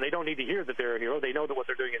does. And they don't need to hear that they're a hero. They know that what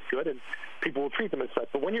they're doing is good, and people will treat them as such.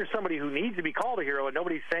 But when you're somebody who needs to be called a hero and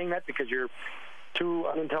nobody's saying that because you're too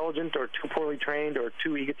unintelligent or too poorly trained or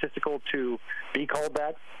too egotistical to be called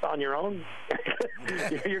that on your own,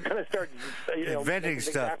 you're going to start inventing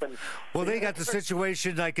stuff. Well, they got the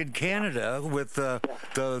situation like in Canada with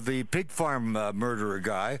the pig farm murderer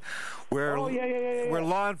guy, where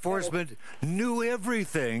law enforcement knew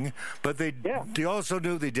everything, but they also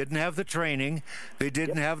knew they didn't have the training, they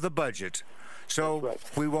didn't have the budget, so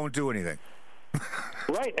we won't do anything.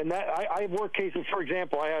 Right, and that I worked cases. For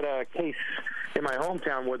example, I had a case in my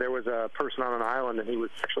hometown where there was a person on an island and he was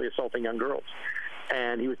sexually assaulting young girls.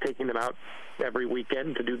 and he was taking them out every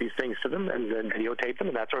weekend to do these things to them and then videotape them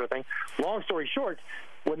and that sort of thing. Long story short,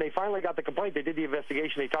 when they finally got the complaint, they did the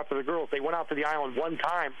investigation, they talked to the girls, they went out to the island one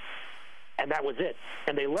time, and that was it.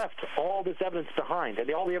 And they left all this evidence behind. And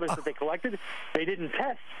all the evidence that they collected, they didn't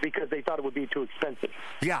test because they thought it would be too expensive.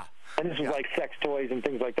 Yeah. And this was like sex toys and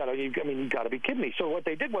things like that. I mean, you got to be kidding me. So what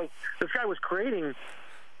they did was, this guy was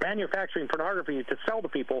manufacturing pornography to sell to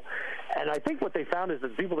people. And I think what they found is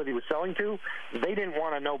that the people that he was selling to, they didn't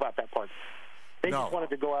want to know about that part. They just wanted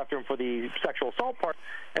to go after him for the sexual assault part,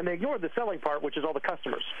 and they ignored the selling part, which is all the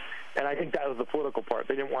customers. And I think that was the political part.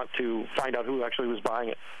 They didn't want to find out who actually was buying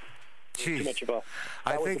it. Jeez. Too much of a,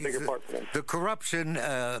 I think the bigger part for them. The corruption,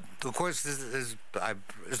 of course, as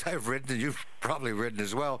I've written, and you've probably written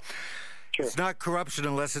as well, it's not corruption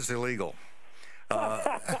unless it's illegal.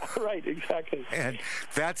 Right, exactly. And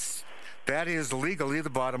that is legally the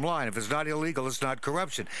bottom line. If it's not illegal, it's not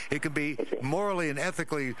corruption. It can be morally and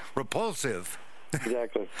ethically repulsive.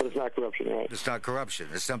 Exactly, but it's not corruption, right? It's not corruption.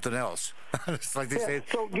 It's something else. It's like they say.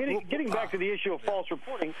 So getting back to the issue of false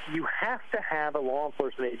reporting, you have to have a law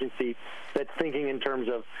enforcement agency that's thinking in terms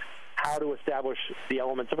of how to establish the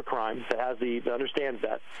elements of a crime, that understands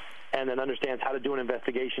that, and then understands how to do an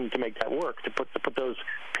investigation to make that work, to put those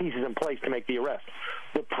pieces in place to make the arrest.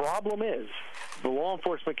 The problem is the law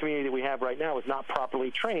enforcement community that we have right now is not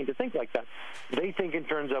properly trained to think like that. They think in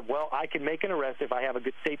terms of, well, I can make an arrest if I have a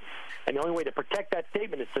good statement. And the only way to protect that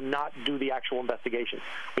statement is to not do the actual investigation.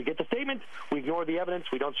 We get the statement, we ignore the evidence,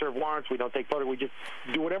 we don't serve warrants, we don't take photos, we just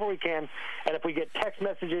do whatever we can. And if we get text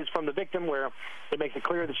messages from the victim where it makes it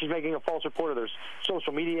clear that she's making a false report, or there's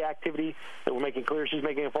social media activity that we're making clear she's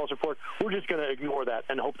making a false report, we're just going to ignore that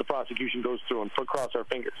and hope the prosecution goes through and cross our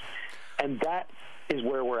fingers. And that is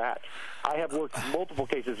where we're at. I have worked in multiple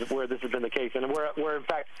cases where this has been the case, and where in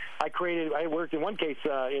fact I worked in one case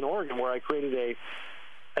in Oregon where I created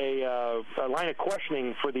a line of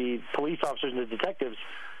questioning for the police officers and the detectives,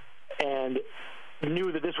 and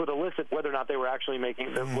knew that this would elicit whether or not they were actually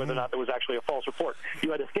whether or not there was actually a false report.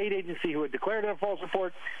 You had a state agency who had declared it a false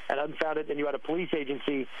report and unfound it, and you had a police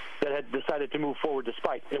agency that had decided to move forward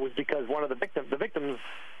despite. It was because one of the victim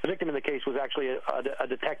in the case was actually a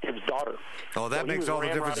detective's daughter. Oh, that makes all the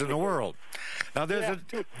difference in the world. Now,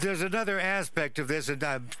 there's another aspect of this, and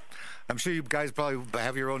I'm sure you guys probably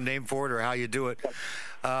have your own name for it or how you do it.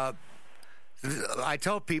 I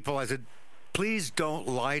tell people, I said, please don't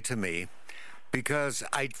lie to me, because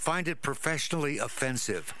I find it professionally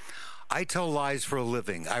offensive. I tell lies for a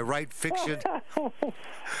living. I write fiction.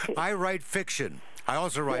 I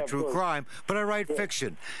also write true crime, but I write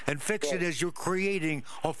fiction. And fiction is you're creating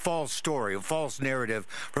a false story, a false narrative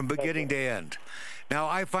from beginning to end.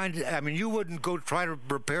 Now, you wouldn't go try to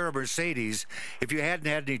repair a Mercedes if you hadn't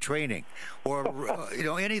had any training or,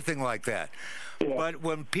 anything like that. Yeah. But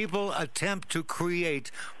when people attempt to create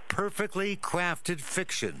perfectly crafted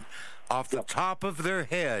fiction off the top of their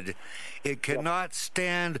head, it cannot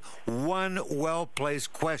stand one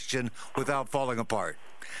well-placed question without falling apart.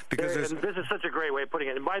 Because this is such a great way of putting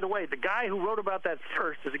it. And by the way, the guy who wrote about that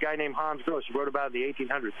first is a guy named Hans Gross, who wrote about it in the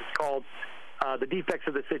 1800s. It's called The Defects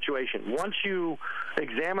of the Situation. Once you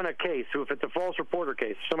examine a case, so if it's a false reporter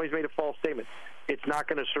case, if somebody's made a false statement, it's not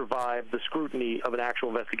going to survive the scrutiny of an actual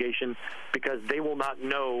investigation, because they will not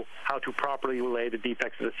know how to properly relay the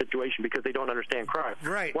defects of the situation because they don't understand crime.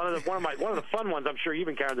 Right. One of the fun ones, I'm sure you've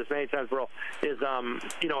encountered this many times, Burl, is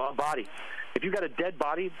a body. If you've got a dead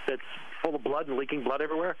body that's full of blood and leaking blood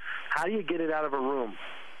everywhere, how do you get it out of a room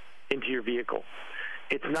into your vehicle?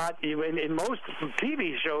 It's not, in most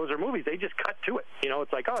TV shows or movies, they just cut to it.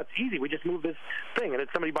 It's like, oh, it's easy. We just move this thing, and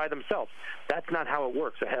it's somebody by themselves. That's not how it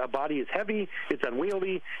works. A body is heavy. It's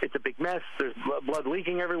unwieldy. It's a big mess. There's blood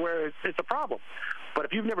leaking everywhere. It's a problem. But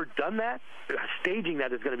if you've never done that, staging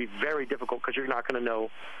that is going to be very difficult because you're not going to know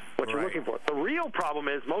what you're looking for. The real problem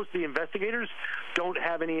is most of the investigators don't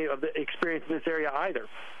have any of the experience in this area either.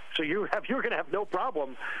 So you're going to have no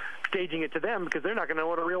problem staging it to them because they're not going to know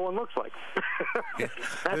what a real one looks like.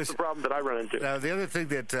 That's the problem that I run into. Now, the other thing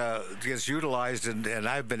that gets utilized, and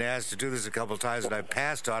I've been asked to do this a couple of times, and I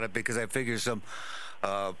passed on it because I figure some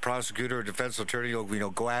prosecutor or defense attorney will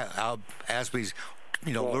go out, ask me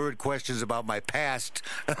lurid questions about my past,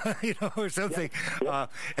 or something. Yeah.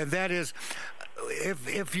 And that is,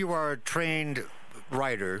 if you are a trained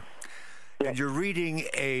writer and you're reading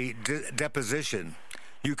a deposition,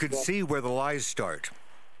 you can see where the lies start.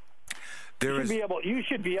 You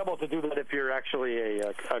should be able to do that if you're actually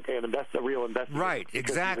a real investor. Right,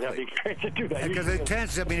 exactly. You have the experience to do that. Because it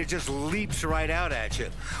tends, it just leaps right out at you.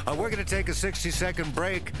 We're going to take a 60-second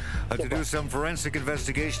break to do some forensic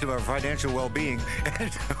investigation of our financial well-being.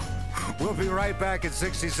 And we'll be right back in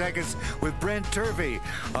 60 seconds with Brent Turvey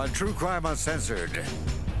on True Crime Uncensored.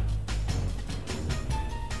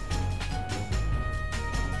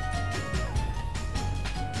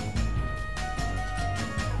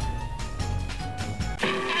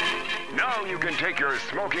 Now you can take your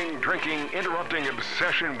smoking, drinking, interrupting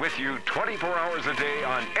obsession with you 24 hours a day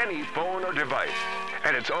on any phone or device.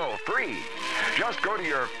 And it's all free. Just go to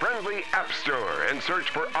your friendly app store and search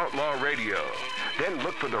for Outlaw Radio. Then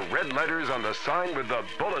look for the red letters on the sign with the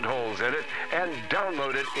bullet holes in it and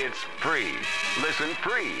download it. It's free. Listen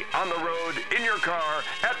free on the road, in your car,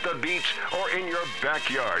 at the beach, or in your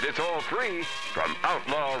backyard. It's all free from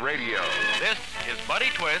Outlaw Radio. This is Buddy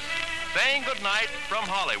Twist saying goodnight from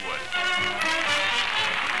Hollywood.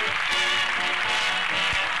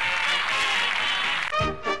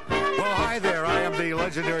 Well, hi there. I am the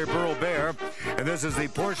legendary Burl Bear, and this is the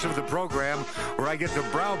portion of the program where I get to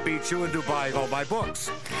browbeat you into buying all my books.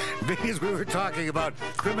 Because we were talking about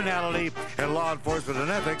criminality and law enforcement and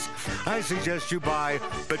ethics, I suggest you buy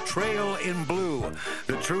Betrayal in Blue,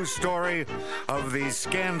 the true story of the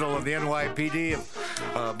scandal of the NYPD.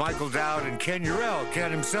 Michael Dowd and Ken Urell.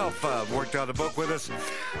 Ken himself worked on the book with us,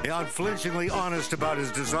 unflinchingly honest about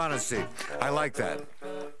his dishonesty. I like that.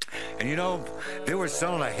 And they were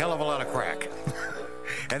selling a hell of a lot of crack.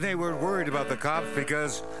 And they weren't worried about the cops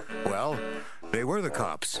because, well, they were the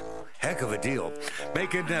cops. Heck of a deal.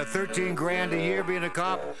 Making $13,000 a year being a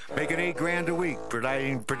cop, making $8,000 a week,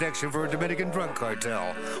 providing protection for a Dominican drug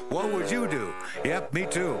cartel. What would you do? Yep, me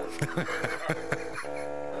too.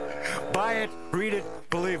 Buy it, read it,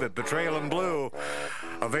 believe it. Betrayal in Blue.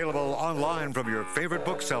 Available online from your favorite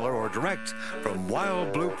bookseller or direct from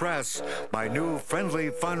Wild Blue Press, my new friendly,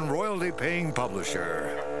 fun, royalty-paying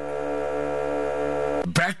publisher.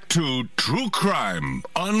 Back to True Crime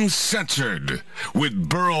Uncensored with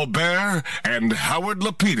Burl Bear and Howard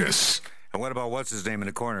Lapidus. And what about what's-his-name in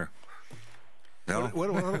the corner? No?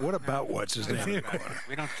 What about what's his name?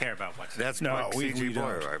 We don't care about what's his name. That's Mark C.G.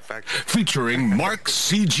 Boyer, our fact checker. Featuring Mark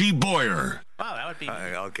C.G. Boyer. Wow, that would be...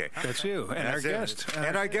 okay. That's you. And our guest.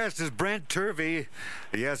 And our guest is Brent Turvey.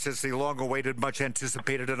 Yes, it's the long-awaited,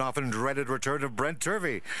 much-anticipated, and often dreaded return of Brent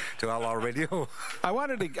Turvey to Outlaw Radio. I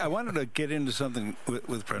wanted to get into something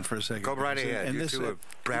with Brent for a second. Go right ahead. And you two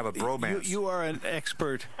have a bromance. You are an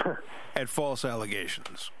expert at false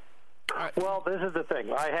allegations. Well, this is the thing.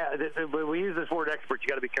 When we use this word expert, you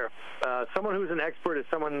got to be careful. Someone who's an expert is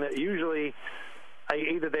someone that usually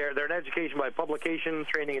either they're an education by publication,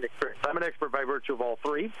 training, and experience. I'm an expert by virtue of all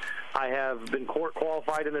three. I have been court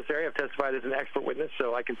qualified in this area. I've testified as an expert witness,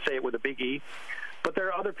 so I can say it with a big E. But there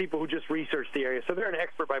are other people who just research the area, so they're an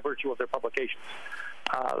expert by virtue of their publications.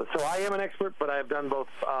 So I am an expert, but I have done both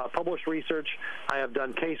published research. I have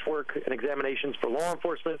done casework and examinations for law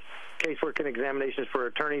enforcement, casework and examinations for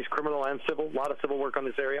attorneys, criminal and civil, a lot of civil work on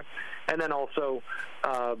this area, and then also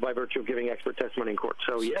by virtue of giving expert testimony in court.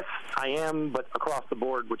 So yes, I am, but across the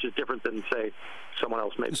board, which is different than, say, someone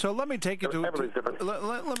else maybe. So let me take you to... Everybody's different.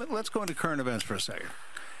 Let's go into current events for a second.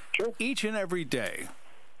 Sure. Each and every day,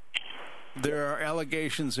 there are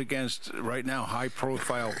allegations against, right now,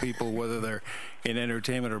 high-profile people, whether they're in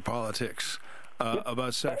entertainment or politics,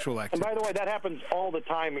 about sexual activity. And by the way, that happens all the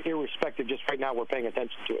time, irrespective. Just right now, we're paying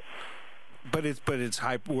attention to it. But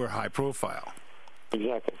we're high-profile.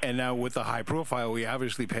 Exactly. And now with the high-profile, we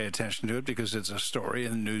obviously pay attention to it because it's a story,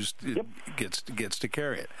 and the news gets to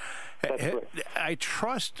carry it. That's right. I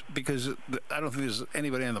trust, because I don't think there's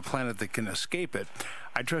anybody on the planet that can escape it,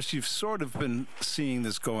 I trust you've sort of been seeing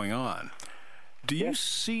this going on. Do you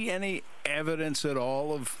see any evidence at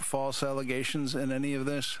all of false allegations in any of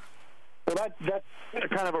this? Well, that's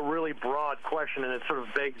kind of a really broad question, and it sort of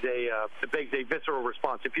begs a visceral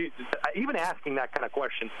response. If you even asking that kind of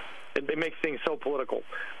question, it makes things so political.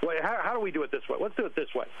 Well, how do we do it this way? Let's do it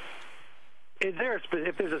this way. If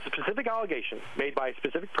there's a specific allegation made by a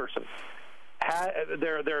specific person,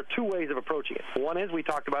 there are two ways of approaching it. One is we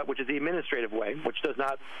talked about, which is the administrative way, which does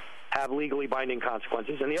not have legally binding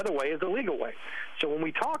consequences, and the other way is the legal way. So when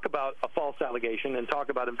we talk about a false allegation and talk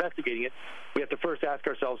about investigating it, we have to first ask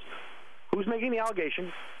ourselves, who's making the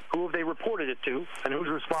allegation, who have they reported it to, and who's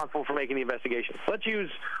responsible for making the investigation?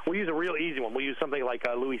 We'll use a real easy one. We'll use something like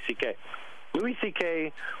Louis C.K. Louis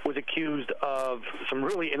C.K. was accused of some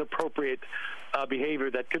really inappropriate behavior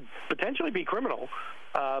that could potentially be criminal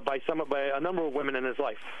by a number of women in his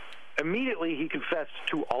life. Immediately, he confessed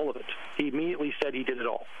to all of it. He immediately said he did it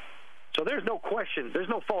all. So there's no question. There's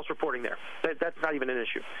no false reporting there. That's not even an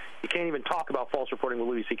issue. You can't even talk about false reporting with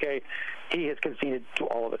Louis C.K. He has conceded to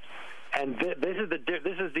all of it. And this is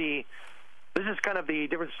kind of the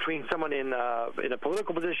difference between someone in a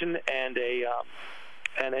political position and a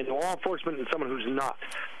law enforcement and someone who's not.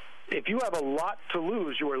 If you have a lot to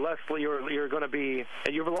lose, you're going to be,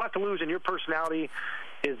 and you have a lot to lose, and your personality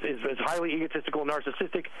is highly egotistical and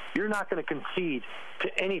narcissistic, you're not going to concede to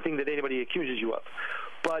anything that anybody accuses you of.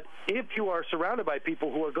 But if you are surrounded by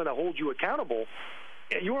people who are going to hold you accountable,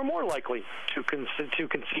 you are more likely to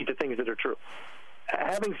concede to things that are true.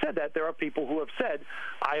 Having said that, there are people who have said,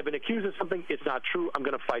 I have been accused of something, it's not true, I'm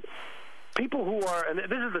going to fight it. People who are, and this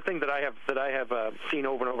is the thing that I have seen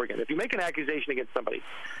over and over again. If you make an accusation against somebody,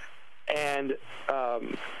 and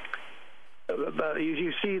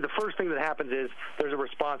you see the first thing that happens is there's a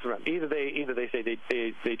response from them. Either they say they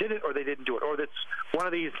did it or they didn't do it, or that's one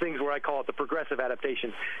of these things where I call it the progressive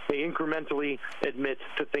adaptation. They incrementally admit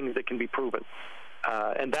to things that can be proven.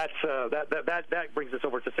 And that brings us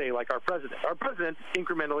over to say, like, our president. Our president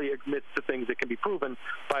incrementally admits to things that can be proven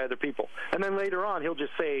by other people. And then later on, he'll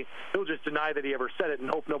just deny that he ever said it and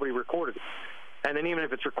hope nobody recorded it. And then even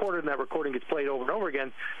if it's recorded and that recording gets played over and over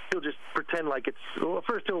again, he'll just pretend like it's, well,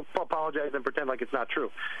 first he'll apologize and pretend like it's not true.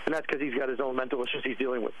 And that's because he's got his own mental issues he's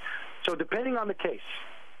dealing with. So depending on the case,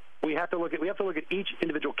 we have to look at each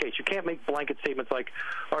individual case. You can't make blanket statements like,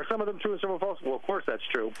 are some of them true and some of them false? Well, of course that's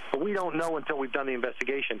true, but we don't know until we've done the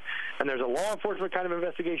investigation. And there's a law enforcement kind of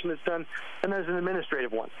investigation that's done, and there's an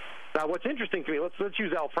administrative one. Now, what's interesting to me, let's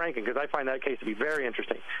use Al Franken, because I find that case to be very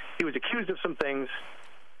interesting. He was accused of some things,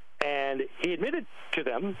 and he admitted to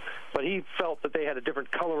them, but he felt that they had a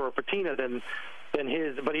different color or patina than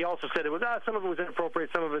his. But he also said it was some of it was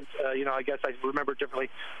inappropriate, some of it, I guess I remember it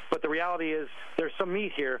differently. But the reality is, there's some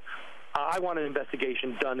meat here. I want an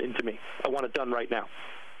investigation done into me. I want it done right now,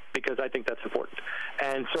 because I think that's important.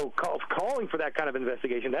 And so, calling for that kind of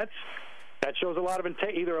investigation, that shows a lot of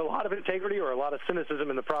either a lot of integrity or a lot of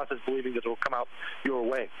cynicism in the process, believing that it will come out your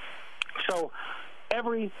way. So.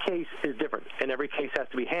 Every case is different, and every case has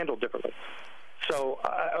to be handled differently. So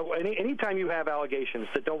anytime you have allegations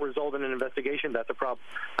that don't result in an investigation, that's a problem.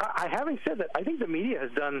 Having said that, I think the media has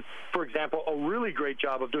done, for example, a really great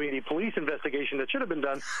job of doing the police investigation that should have been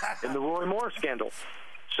done in the Roy Moore scandal.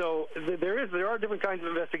 So there are different kinds of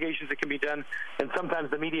investigations that can be done, and sometimes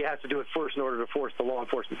the media has to do it first in order to force the law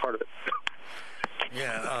enforcement part of it.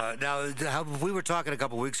 Yeah. Now, we were talking a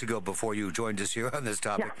couple of weeks ago before you joined us here on this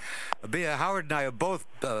topic. Yeah. Howard and I have both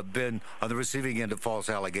been on the receiving end of false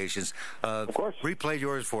allegations. Of course. Replay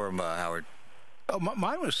yours for him, Howard. Oh,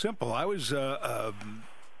 mine was simple. I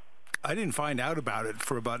didn't find out about it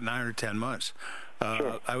for about 9 or 10 months.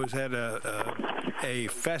 Sure. I was at a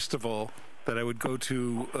festival that I would go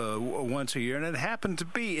to once a year, and it happened to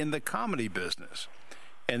be in the comedy business.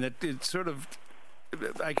 And it sort of,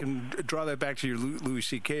 I can draw that back to your Louis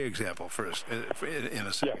C.K. example first in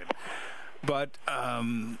a second. Yeah. But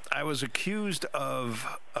I was accused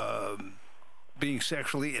of being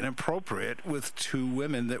sexually inappropriate with 2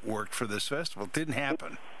 women that worked for this festival. Didn't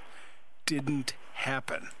happen.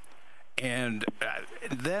 And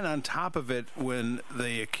then on top of it, when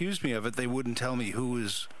they accused me of it, they wouldn't tell me who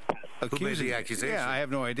was accusing. Who made the accusation? Yeah, I have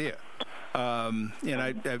no idea. And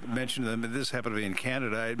I mentioned to them, this happened to be in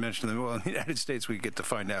Canada, I had mentioned to them, well, in the United States we get to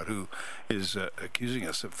find out who is accusing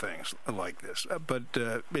us of things like this.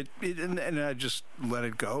 And I just let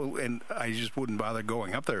it go, and I just wouldn't bother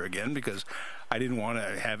going up there again because I didn't want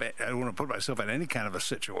to put myself in any kind of a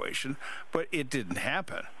situation, but it didn't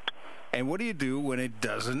happen. And what do you do when it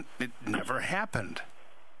doesn't? It never happened.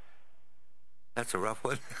 That's a rough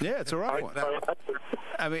one. Yeah, it's a rough one.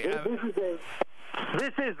 I mean,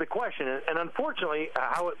 this is the question, and unfortunately,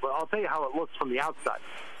 I'll tell you how it looks from the outside.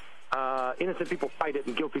 Innocent people fight it,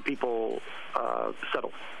 and guilty people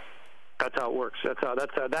settle. That's how it works. That's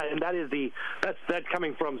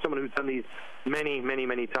coming from someone who's done these many, many,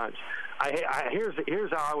 many times.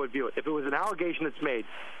 Here's how I would view it. If it was an allegation that's made,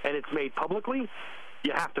 and it's made publicly,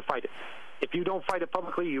 you have to fight it. If you don't fight it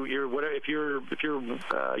publicly, your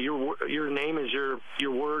name is your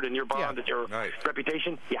word and your bond and your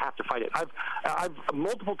reputation, you have to fight it. I've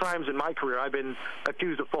multiple times in my career I've been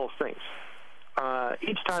accused of false things.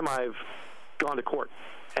 Each time I've gone to court,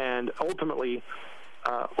 and ultimately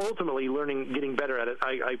getting better at it.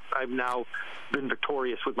 I've now been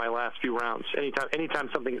victorious with my last few rounds. Anytime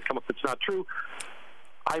something has come up that's not true,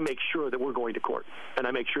 I make sure that we're going to court, and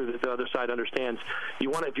I make sure that the other side understands. If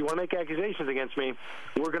you want to make accusations against me,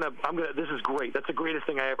 this is great. That's the greatest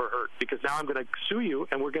thing I ever heard, because now I'm going to sue you,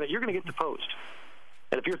 and you're going to get deposed.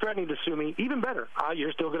 And if you're threatening to sue me, even better.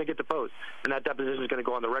 You're still going to get deposed. And that deposition is going to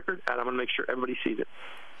go on the record, and I'm going to make sure everybody sees it.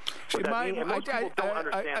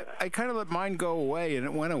 I kind of let mine go away, and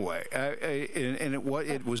it went away. And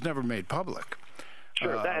it was never made public.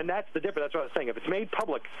 Sure, and that's the difference. That's what I was saying. If it's made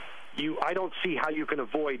public, I don't see how you can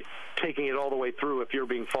avoid taking it all the way through if you're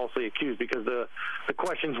being falsely accused, because the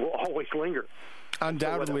questions will always linger.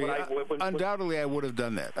 Undoubtedly, undoubtedly, I would have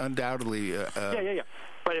done that. Undoubtedly. Yeah.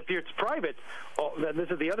 But if it's private, then this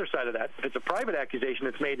is the other side of that. If it's a private accusation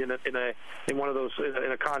that's made in one of those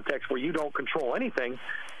in a context where you don't control anything,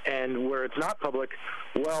 and where it's not public,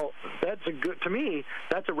 well, to me,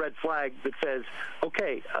 that's a red flag that says,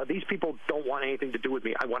 okay, these people don't want anything to do with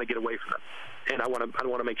me. I want to get away from them, and I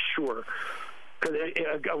want to make sure. Because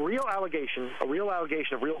a real allegation of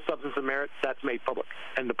real substance and merit, that's made public,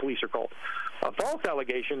 and the police are called. A false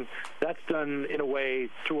allegation, that's done in a way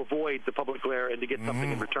to avoid the public glare and to get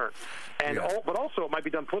something in return. And but also it might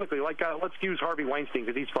be done politically. Like let's use Harvey Weinstein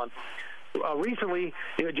because he's fun. Recently,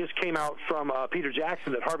 it just came out from Peter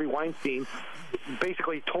Jackson that Harvey Weinstein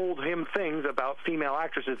basically told him things about female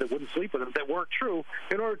actresses that wouldn't sleep with him that weren't true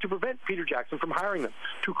in order to prevent Peter Jackson from hiring them,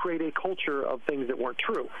 to create a culture of things that weren't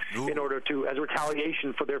true in order to, as a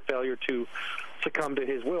retaliation for their failure to succumb to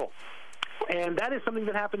his will. And that is something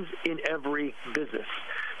that happens in every business.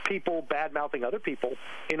 People bad-mouthing other people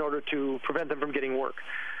in order to prevent them from getting work.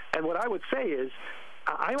 And what I would say is,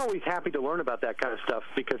 I'm always happy to learn about that kind of stuff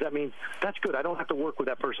because that means that's good. I don't have to work with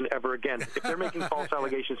that person ever again. If they're making false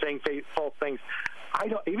allegations, saying false things,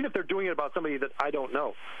 even if they're doing it about somebody that I don't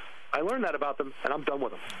know, I learned that about them, and I'm done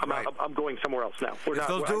with them. I'm going somewhere else now. If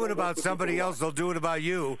they'll do it about somebody else, they'll do it about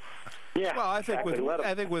you. Yeah. Well, I think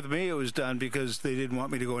with me it was done because they didn't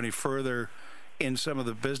want me to go any further in some of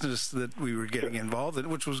the business that we were getting involved in,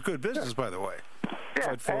 which was good business, by the way.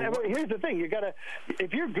 Yeah. And here's the thing: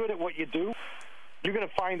 if you're good at what you do, you're going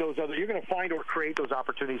to find or create those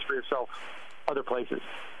opportunities for yourself other places.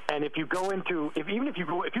 And if you go into if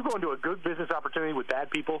you go into a good business opportunity with bad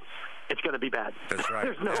people, it's going to be bad. That's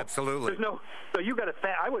right. Absolutely. So you got to.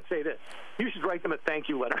 I would say this: you should write them a thank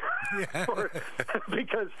you letter,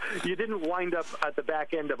 because you didn't wind up at the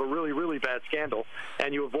back end of a really, really bad scandal,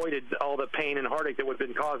 and you avoided all the pain and heartache that would have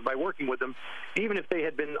been caused by working with them, even if they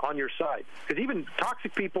had been on your side. Because even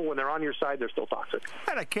toxic people, when they're on your side, they're still toxic.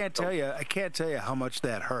 And I can't tell you how much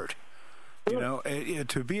that hurt. You know,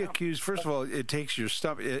 to be accused, first of all, it takes your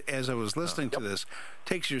stomach, as I was listening to this,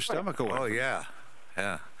 takes your stomach away. Oh, yeah.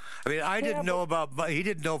 I mean, he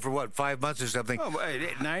didn't know for 5 months or something. Oh,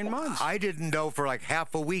 9 months. I didn't know for like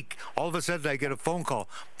half a week. All of a sudden, I get a phone call.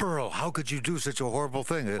 Burl, how could you do such a horrible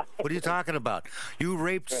thing? What are you talking about? You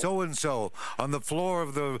raped so-and-so on the floor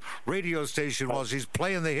of the radio station while she's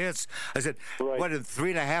playing the hits. I said, what, in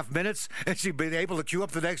 3.5 minutes? And she'd been able to cue up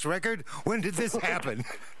the next record? When did this happen?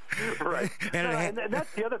 Right. And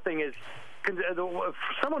that's the other thing is,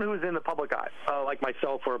 someone who's in the public eye, like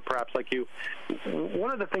myself or perhaps like you,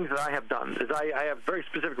 one of the things that I have done is I have very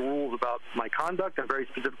specific rules about my conduct and very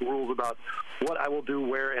specific rules about what I will do,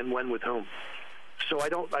 where, and when with whom. So I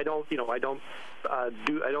don't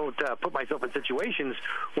put myself in situations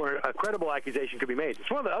where a credible accusation could be made.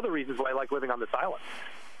 It's one of the other reasons why I like living on this island.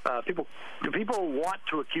 People want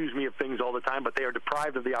to accuse me of things all the time, but they are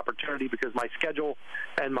deprived of the opportunity because my schedule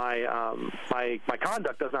and my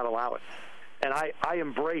conduct does not allow it. And I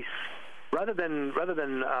embrace, rather than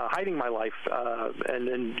hiding my life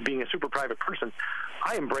and being a super private person,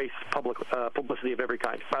 I embrace publicity of every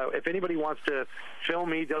kind. If anybody wants to film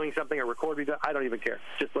me doing something or record me, I don't even care.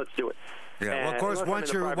 Just let's do it. Yeah, well, of course,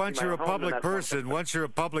 once you're a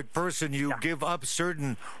public person, you give up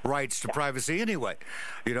certain rights to privacy anyway.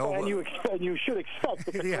 You know, and you should expect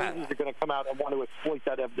that the crazies are going to come out and want to exploit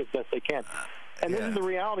that as best they can. And this is the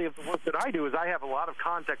reality of the work that I do: is I have a lot of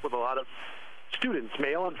contact with a lot of students,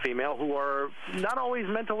 male and female, who are not always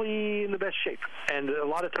mentally in the best shape. And a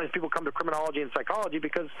lot of times people come to criminology and psychology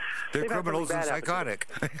because they're criminals and psychotic.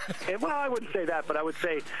 Well, I wouldn't say that, but I would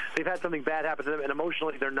say they've had something bad happen to them, and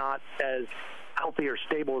emotionally they're not as healthy or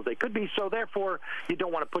stable as they could be. So therefore, you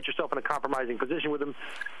don't want to put yourself in a compromising position with them.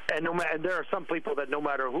 And there are some people that no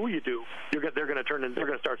matter who you do, they're going to turn and they're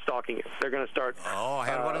going to start stalking you. They're going to start. Oh, I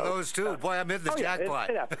had one of those too. Boy, I'm in the jackpot.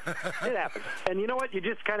 It happens. And you know what? You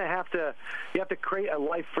just kind of have to create a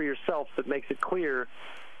life for yourself that makes it clear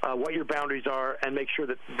what your boundaries are, and make sure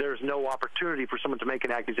that there's no opportunity for someone to make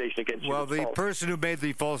an accusation against you. Well, the person who made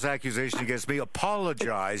the false accusation against me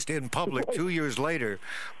apologized in public 2 years later,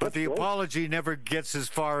 but the apology never gets as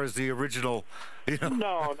far as the original You know?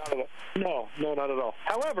 No, not at all. No, not at all.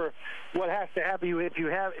 However, what has to happen if you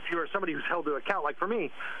are somebody who's held to account, like for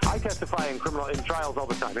me, I testify in trials all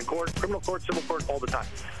the time, in court, criminal court, civil court, all the time.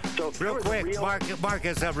 So real quick, Mark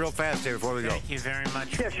has something real fast here before we go. Thank you very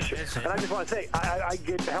much. Yeah, sure. And I just want to say, I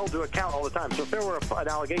get held to account all the time. So if there were an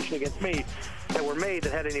allegation against me that were made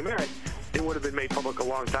that had any merit, it would have been made public a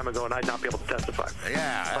long time ago, and I'd not be able to testify.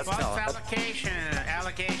 Yeah,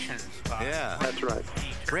 allegations. Bob. Yeah, that's right.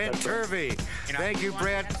 Brent Turvey. Thank you,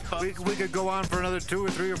 Brent. We could go on for another 2 or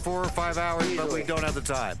 3 or 4 or 5 hours, but we don't have the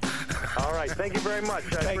time. All right. Thank you very much.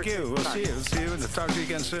 Thank you. We'll see you. And talk to you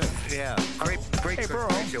again soon. Yeah. Great. Hey, Burl.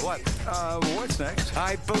 What? What's next?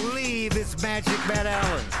 I believe it's Magic Matt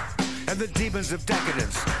Allen and the Demons of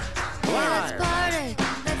Decadence. Let's party.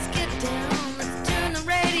 Let's get down.